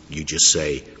you just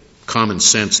say, common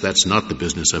sense, that's not the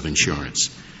business of insurance.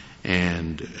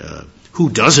 And who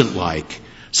doesn't like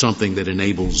something that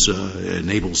enables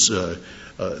the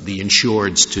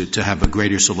insureds to have a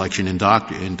greater selection in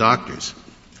doctors?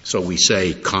 So we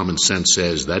say common sense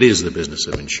says that is the business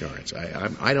of insurance.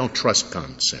 I don't trust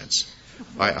common sense.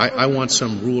 I want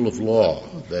some rule of law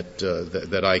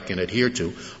that I can adhere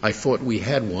to. I thought we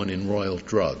had one in Royal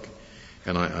Drug,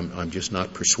 and I'm just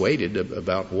not persuaded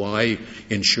about why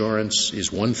insurance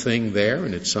is one thing there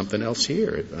and it's something else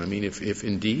here. I mean, if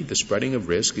indeed the spreading of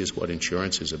risk is what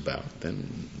insurance is about,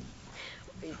 then...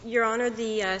 Your Honor,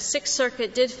 the Sixth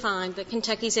Circuit did find that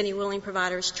Kentucky's any willing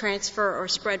providers transfer or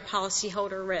spread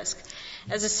policyholder risk.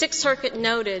 As the Sixth Circuit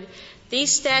noted,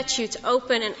 these statutes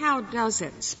open and... How does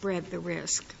it spread the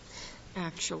risk,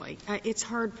 actually? It's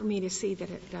hard for me to see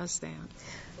that it does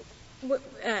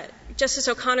that. Justice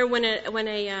O'Connor, when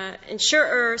a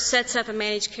insurer sets up a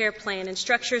managed care plan and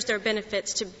structures their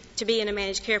benefits to be in a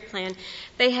managed care plan,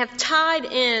 they have tied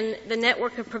in the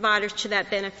network of providers to that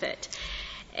benefit.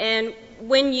 And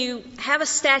when you have a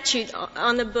statute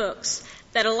on the books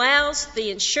that allows the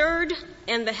insured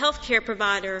and the health care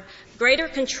provider greater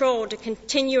control to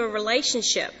continue a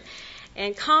relationship,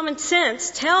 and common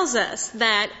sense tells us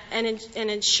that an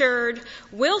insured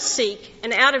will seek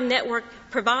an out-of-network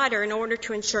provider in order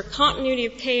to ensure continuity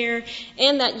of care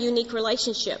and that unique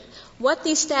relationship. What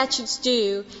these statutes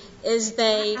do is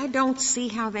I don't see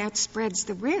how that spreads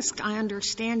the risk. I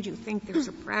understand you think there's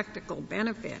a practical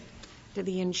benefit to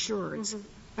the insureds. Mm-hmm.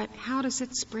 But how does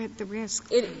it spread the risk,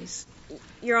 please?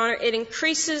 Your Honor, it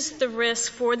increases the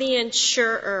risk for the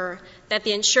insurer that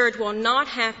the insured will not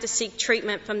have to seek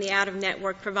treatment from the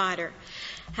out-of-network provider.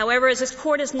 However, as this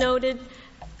Court has noted,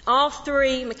 all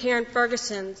three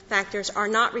McCarran-Ferguson factors are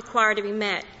not required to be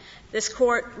met. This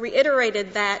Court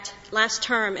reiterated that last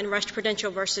term in Rush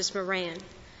Prudential versus Moran.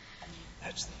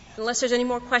 Unless there's any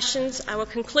more questions, I will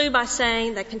conclude by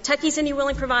saying that Kentucky's any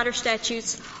willing provider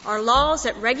statutes are laws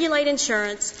that regulate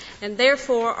insurance and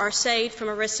therefore are saved from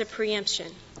ERISA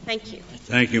preemption. Thank you.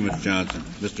 Thank you, Ms. Johnson.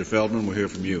 Mr. Feldman, we'll hear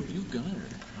from you. You got her.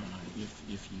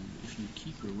 If you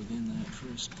keep her within that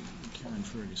first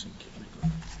McCarran-Ferguson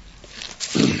category.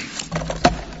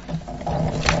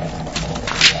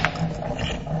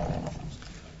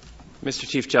 Mr.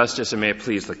 Chief Justice, and may it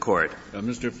please the Court.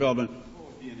 Mr. Feldman,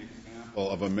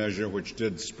 of a measure which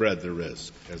did spread the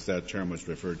risk, as that term was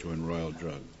referred to in Royal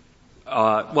Drug?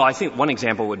 Well, I think one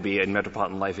example would be in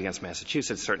Metropolitan Life against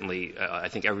Massachusetts. Certainly, I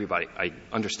think I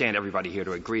understand everybody here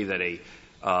to agree that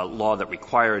a law that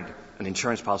required an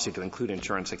insurance policy to include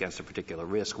insurance against a particular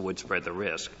risk would spread the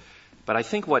risk. But I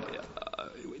think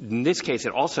in this case,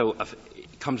 it also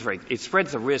it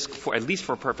spreads the risk at least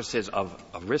for purposes of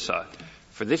ERISA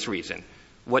for this reason.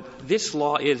 What this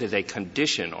law is a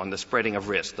condition on the spreading of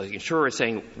risk. The insurer is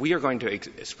saying, we are going to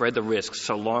spread the risk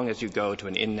so long as you go to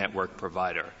an in-network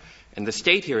provider. And the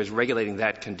state here is regulating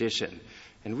that condition.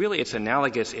 And really it's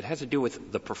analogous. It has to do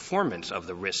with the performance of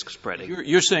the risk spreading.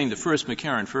 You're saying the first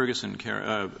McCarran-Ferguson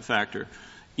factor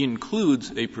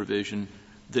includes a provision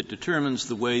that determines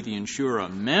the way the insurer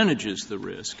manages the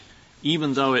risk,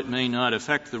 even though it may not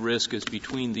affect the risk as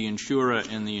between the insurer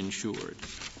and the insured.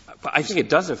 But I think it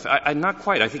does not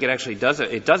quite. I think it actually does.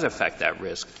 It does affect that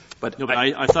risk. But no, but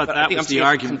I thought that was the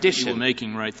argument you were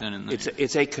making right then and there.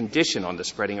 It's a condition on the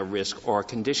spreading of risk or a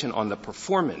condition on the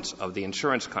performance of the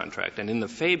insurance contract. And in the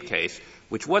Fabe case,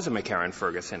 which was a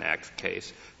McCarran-Ferguson Act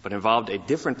case, but involved a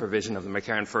different provision of the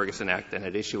McCarran-Ferguson Act than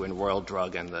at issue in Royal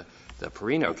Drug and the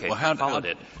Perino case, followed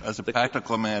it. As a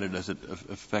practical matter, does it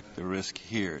affect the risk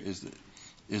here?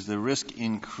 Is the risk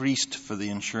increased for the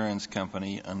insurance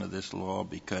company under this law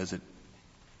because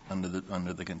under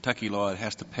the Kentucky law it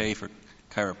has to pay for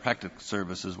chiropractic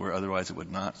services where otherwise it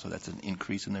would not, so that's an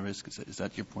increase in the risk? Is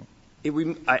that your point?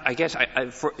 I guess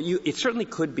for you, it certainly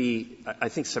could be, I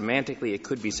think semantically it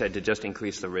could be said to just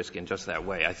increase the risk in just that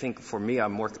way. I think for me,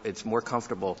 it's more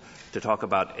comfortable to talk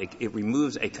about it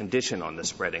removes a condition on the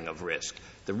spreading of risk.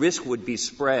 The risk would be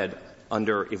spread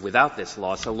without this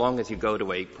law, so long as you go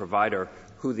to a provider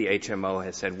who the HMO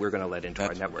has said we're going to let into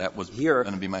our network. That was going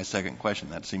to be my second question.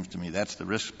 That seems to me that's the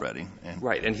risk spreading.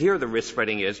 Right. And here the risk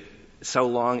spreading is so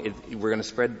long we're going to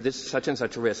spread this such and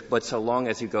such a risk, but so long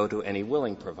as you go to any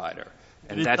willing provider.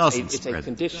 And it's a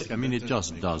condition. I mean, it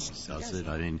just doesn't, does it?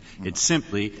 I mean, it's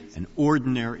simply an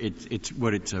ordinary, it's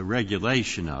what it's a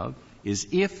regulation of is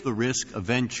if the risk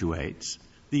eventuates,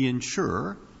 the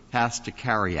insurer has to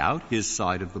carry out his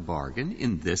side of the bargain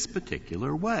in this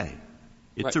particular way.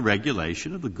 It's a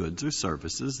regulation of the goods or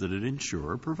services that an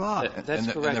insurer provides.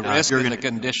 That's correct. And the risk is a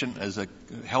condition, as a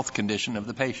health condition of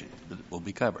the patient that will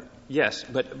be covered. Yes,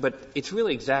 but it's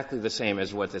really exactly the same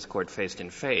as what this Court faced in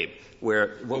Fabe,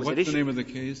 where what's the name of the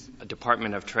case?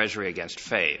 Department of Treasury against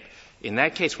Fabe. In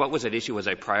that case, what was at issue was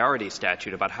a priority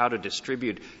statute about how to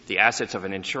distribute the assets of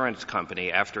an insurance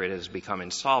company after it has become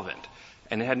insolvent.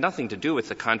 And it had nothing to do with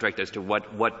the contract as to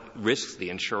what risks the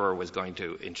insurer was going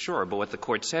to insure. But what the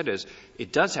Court said is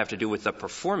it does have to do with the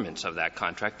performance of that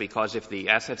contract, because if the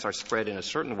assets are spread in a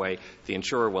certain way, the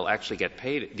insurer will actually get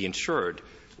paid, the insured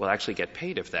will actually get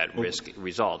paid if that risk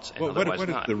results, and otherwise what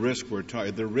not. If the risk we're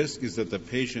talking, the risk is that the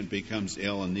patient becomes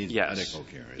ill and needs medical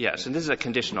care. Yes, and this is a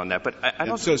condition on that. But I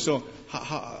don't. So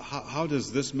how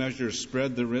does this measure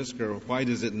spread the risk, or why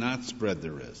does it not spread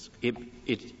the risk?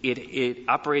 It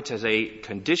operates as a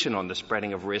condition on the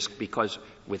spreading of risk, because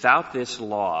without this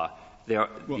law, the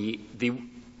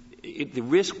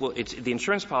risk will, the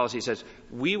insurance policy says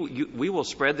we will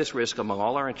spread this risk among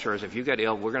all our insurers. If you get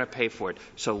ill, we're going to pay for it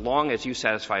so long as you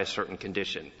satisfy a certain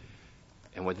condition.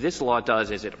 And what this law does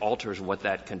is it alters what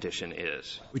that condition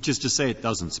is. Which is to say it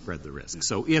doesn't spread the risk.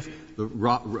 So if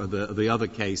the other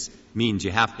case means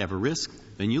you have to have a risk,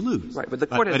 then you lose. Right, but the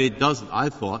Court but it doesn't. I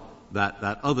thought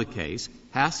that other case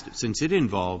has to, since it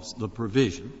involves the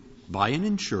provision by an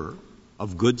insurer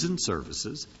of goods and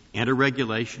services and a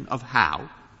regulation of how,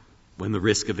 when the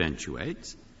risk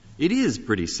eventuates, it is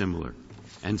pretty similar.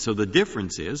 And so the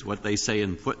difference is what they say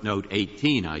in footnote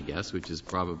 18, I guess, which is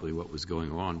probably what was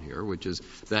going on here, which is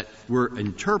that we're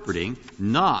interpreting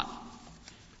not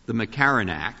the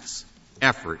McCarran Act's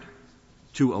effort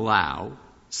to allow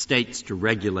states to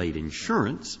regulate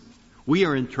insurance. We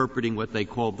are interpreting what they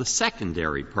call the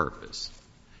secondary purpose.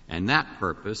 And that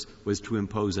purpose was to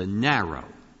impose a narrower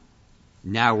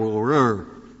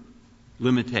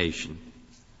limitation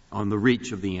on the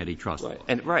reach of the antitrust law.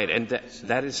 And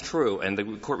that is true. And the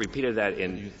Court repeated that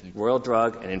in Royal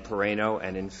Drug and in Perino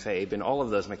and in Fabe. In all of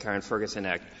those McCarran-Ferguson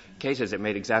Act cases, it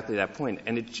made exactly that point.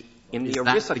 And in the ERISA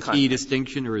context. Is that the key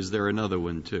distinction, or is there another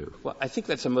one, too? Well, I think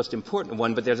that's the most important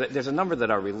one, but there's a number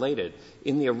that are related.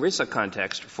 In the ERISA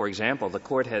context, for example, the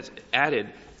Court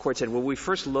said, well, we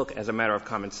first look as a matter of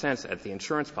common sense at the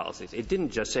insurance policies. It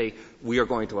didn't just say we are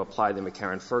going to apply the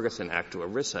McCarran-Ferguson Act to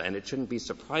ERISA, and it shouldn't be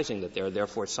surprising that there are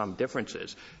therefore some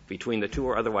differences between the two,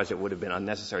 or otherwise it would have been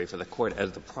unnecessary for the Court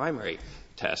as the primary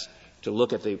test to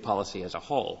look at the policy as a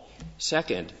whole.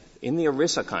 Second, in the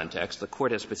ERISA context, the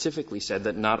Court has specifically said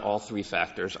that not all three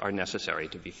factors are necessary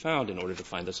to be found in order to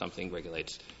find that something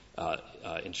regulates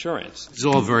insurance. It's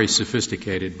all very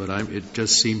sophisticated, but it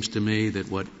just seems to me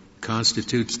that what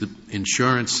constitutes the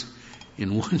insurance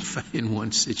in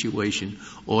one situation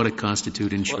ought to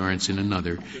constitute insurance in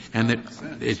another, and that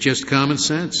it's just common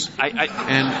sense.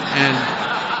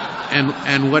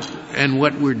 And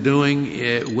what we're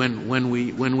doing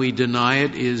when we deny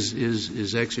it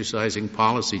is exercising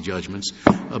policy judgments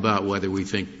about whether we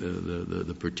think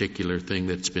the particular thing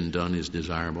that's been done is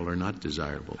desirable or not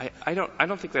desirable. I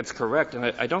don't think that's correct, and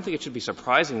I don't think it should be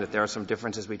surprising that there are some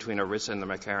differences between ERISA and the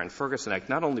McCarran-Ferguson Act,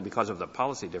 not only because of the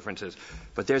policy differences,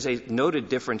 but there's a noted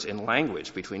difference in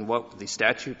language between what the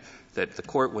statute that the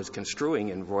Court was construing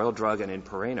in Royal Drug and in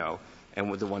Perrano and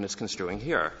with the one it's construing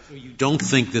here. So you don't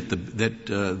think that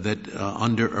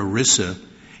under ERISA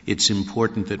it's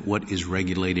important that what is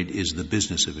regulated is the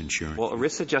business of insurance? Well,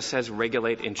 ERISA just says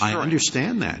regulate insurance. I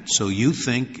understand that. So you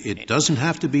think it doesn't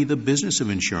have to be the business of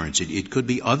insurance. It could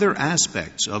be other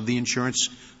aspects of the insurance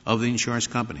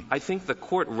company. I think the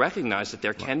Court recognized that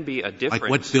there can be a difference. Like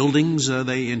what buildings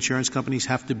the insurance companies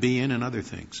have to be in and other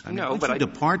things. But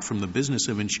depart from the business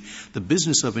of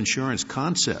insurance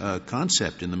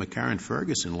concept in the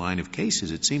McCarran-Ferguson line of cases,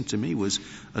 it seemed to me was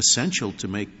essential to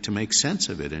make sense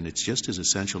of it, and it's just as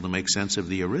essential to make sense of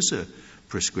the ERISA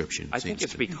prescription. I think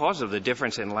it's because of the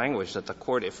difference in language that the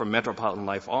Court, from Metropolitan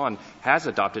Life on, has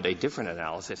adopted a different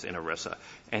analysis in ERISA.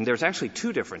 And there's actually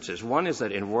two differences. One is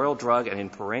that in Royal Drug and in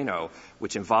Perrano,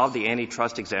 which involve the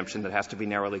antitrust exemption that has to be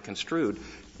narrowly construed,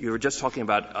 you were just talking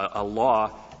about a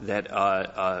law that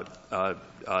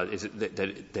is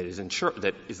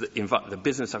the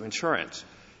business of insurance.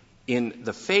 In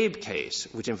the Fabe case,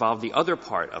 which involved the other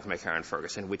part of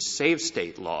McCarran-Ferguson, which saves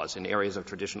state laws in an area of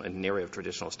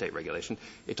traditional state regulation,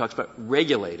 it talks about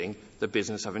regulating the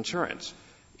business of insurance.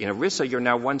 In ERISA, you're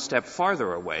now one step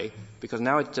farther away because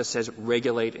now it just says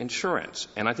regulate insurance.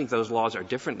 And I think those laws are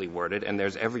differently worded, and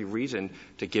there's every reason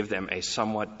to give them a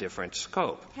somewhat different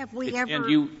scope. Have we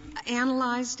ever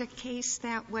analyzed a case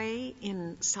that way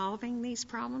in solving these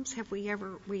problems? Have we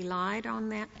ever relied on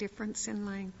that difference in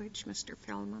language, Mr.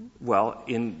 Feldman? Well,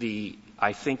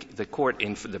 I think the Court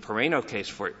in the Perrano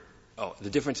case the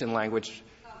difference in language,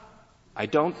 I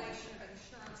don't —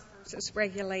 is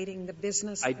regulating the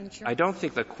business of insurance? I don't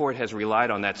think the Court has relied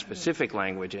on that specific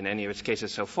language in any of its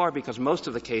cases so far because most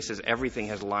of the cases everything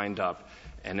has lined up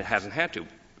and it hasn't had to.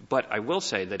 But I will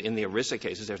say that in the ERISA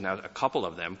cases, there's now a couple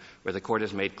of them where the Court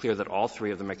has made clear that all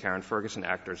three of the McCarran-Ferguson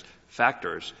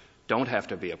factors don't have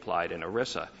to be applied in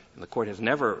ERISA. And the Court has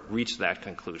never reached that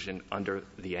conclusion under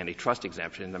the antitrust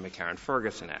exemption in the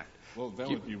McCarran-Ferguson Act. Well, that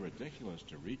would be ridiculous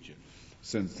to reach it,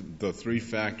 since the three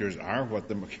factors are what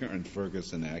the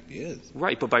McCarran-Ferguson Act is.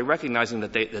 Right, but by recognizing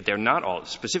that they're not all,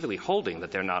 specifically holding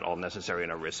that they're not all necessary in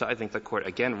ERISA, I think the Court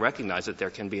again recognized that there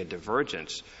can be a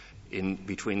divergence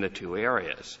between the two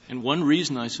areas. And one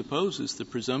reason, I suppose, is the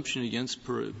presumption against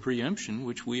preemption,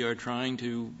 which we are trying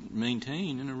to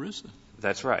maintain in ERISA.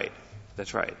 That's right.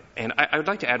 That's right. And I would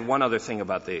like to add one other thing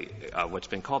about what's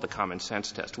been called the common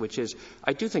sense test, which is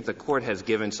I do think the Court has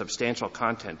given substantial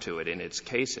content to it in its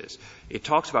cases. It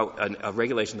talks about a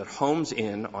regulation that homes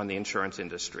in on the insurance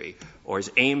industry or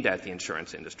is aimed at the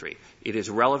insurance industry. It is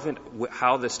relevant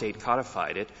how the state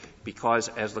codified it because,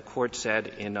 as the Court said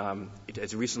in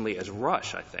as recently as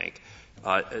Rush, I think,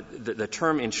 the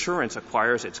term insurance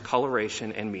acquires its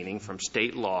coloration and meaning from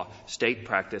state law, state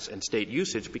practice, and state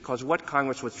usage because what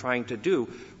Congress was trying to do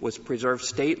was preserve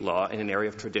state law in an area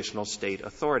of traditional state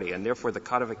authority, and therefore the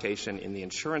codification in the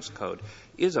insurance code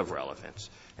is of relevance.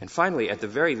 And finally, at the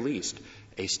very least,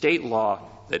 a state law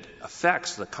that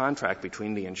affects the contract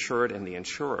between the insured and the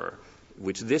insurer,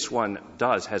 which this one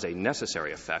does, has a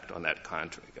necessary effect on that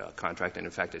contract, and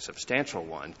in fact a substantial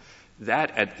one,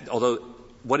 although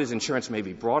what is insurance may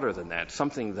be broader than that.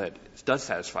 Something that does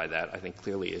satisfy that, I think,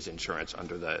 clearly is insurance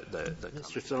under the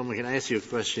Mr. Feldman, can I ask you a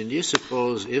question? Do you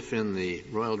suppose if in the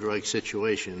Royal Drug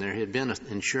situation there had been an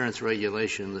insurance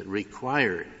regulation that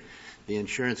required the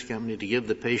insurance company to give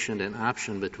the patient an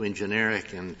option between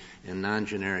generic and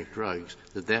non-generic drugs,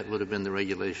 that would have been the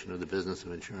regulation of the business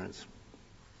of insurance?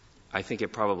 I think it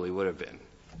probably would have been.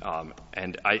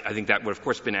 And I think that would, of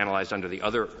course, have been analyzed under the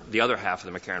other half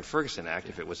of the McCarran-Ferguson Act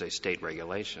if it was a state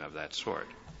regulation of that sort.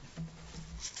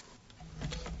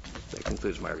 That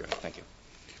concludes my argument. Thank you.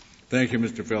 Thank you,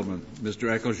 Mr. Feldman. Mr.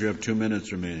 Echols, you have 2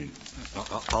 minutes remaining.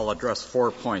 I'll address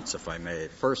 4 points, if I may.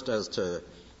 First, as to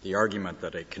the argument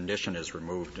that a condition is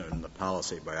removed in the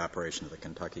policy by operation of the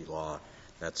Kentucky law,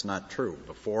 that's not true.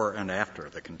 Before and after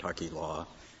the Kentucky law,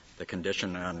 the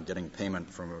condition on getting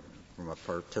payment from a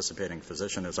participating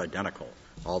physician is identical.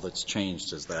 All that's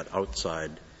changed is that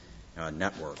outside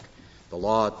network. The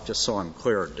law, just so I'm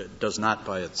clear, does not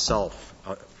by itself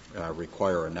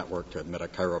require a network to admit a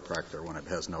chiropractor when it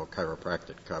has no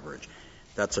chiropractic coverage.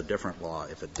 That's a different law.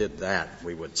 If it did that,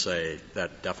 we would say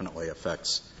that definitely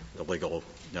affects the legal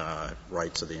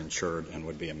rights of the insured and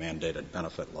would be a mandated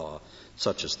benefit law,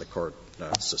 such as the Court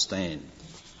sustained.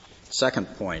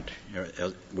 Second point,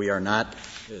 we are not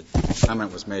 —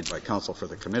 comment was made by counsel for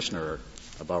the Commissioner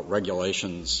about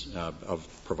regulations of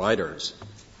providers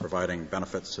providing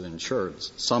benefits to the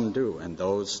insureds. Some do, and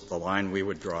those, the line we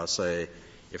would draw, say,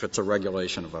 if it's a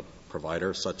regulation of a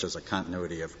provider, such as a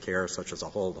continuity of care, such as a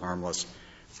hold harmless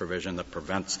provision that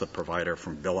prevents the provider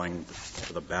from billing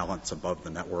to the balance above the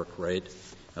network rate,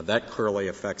 that clearly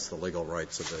affects the legal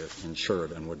rights of the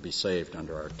insured and would be saved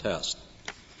under our test.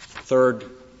 Third,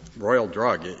 Royal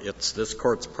Drug. It's this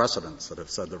Court's precedents that have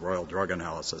said the Royal Drug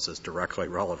analysis is directly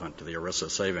relevant to the ERISA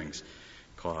savings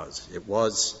clause. It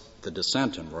was the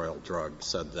dissent in Royal Drug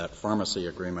said that pharmacy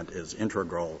agreement is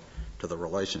integral to the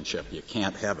relationship. You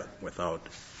can't have it without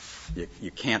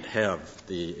you can't have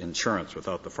the insurance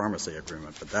without the pharmacy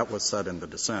agreement. But that was said in the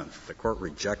dissent. The Court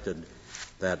rejected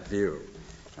that view.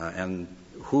 And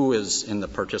who is in the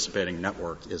participating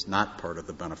network is not part of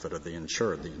the benefit of the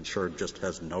insured. The insured just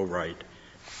has no right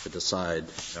to decide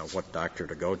what doctor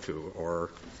to go to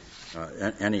or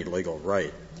any legal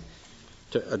right.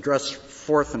 To address,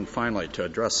 fourth and finally, to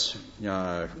address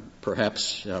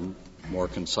perhaps more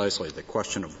concisely the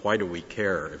question of why do we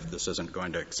care if this isn't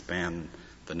going to expand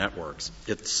the networks.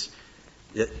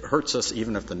 It hurts us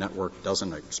even if the network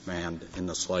doesn't expand in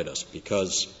the slightest,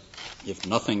 because if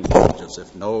nothing changes,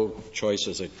 if no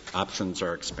choices, options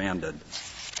are expanded,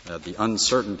 the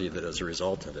uncertainty that has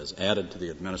resulted has added to the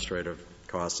administrative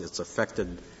costs. It's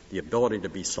affected the ability to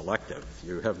be selective.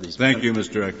 You have these. Thank you,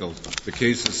 Mr. Eccles. The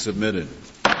case is submitted.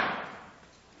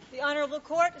 The Honorable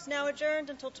Court is now adjourned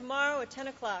until tomorrow at 10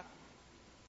 o'clock.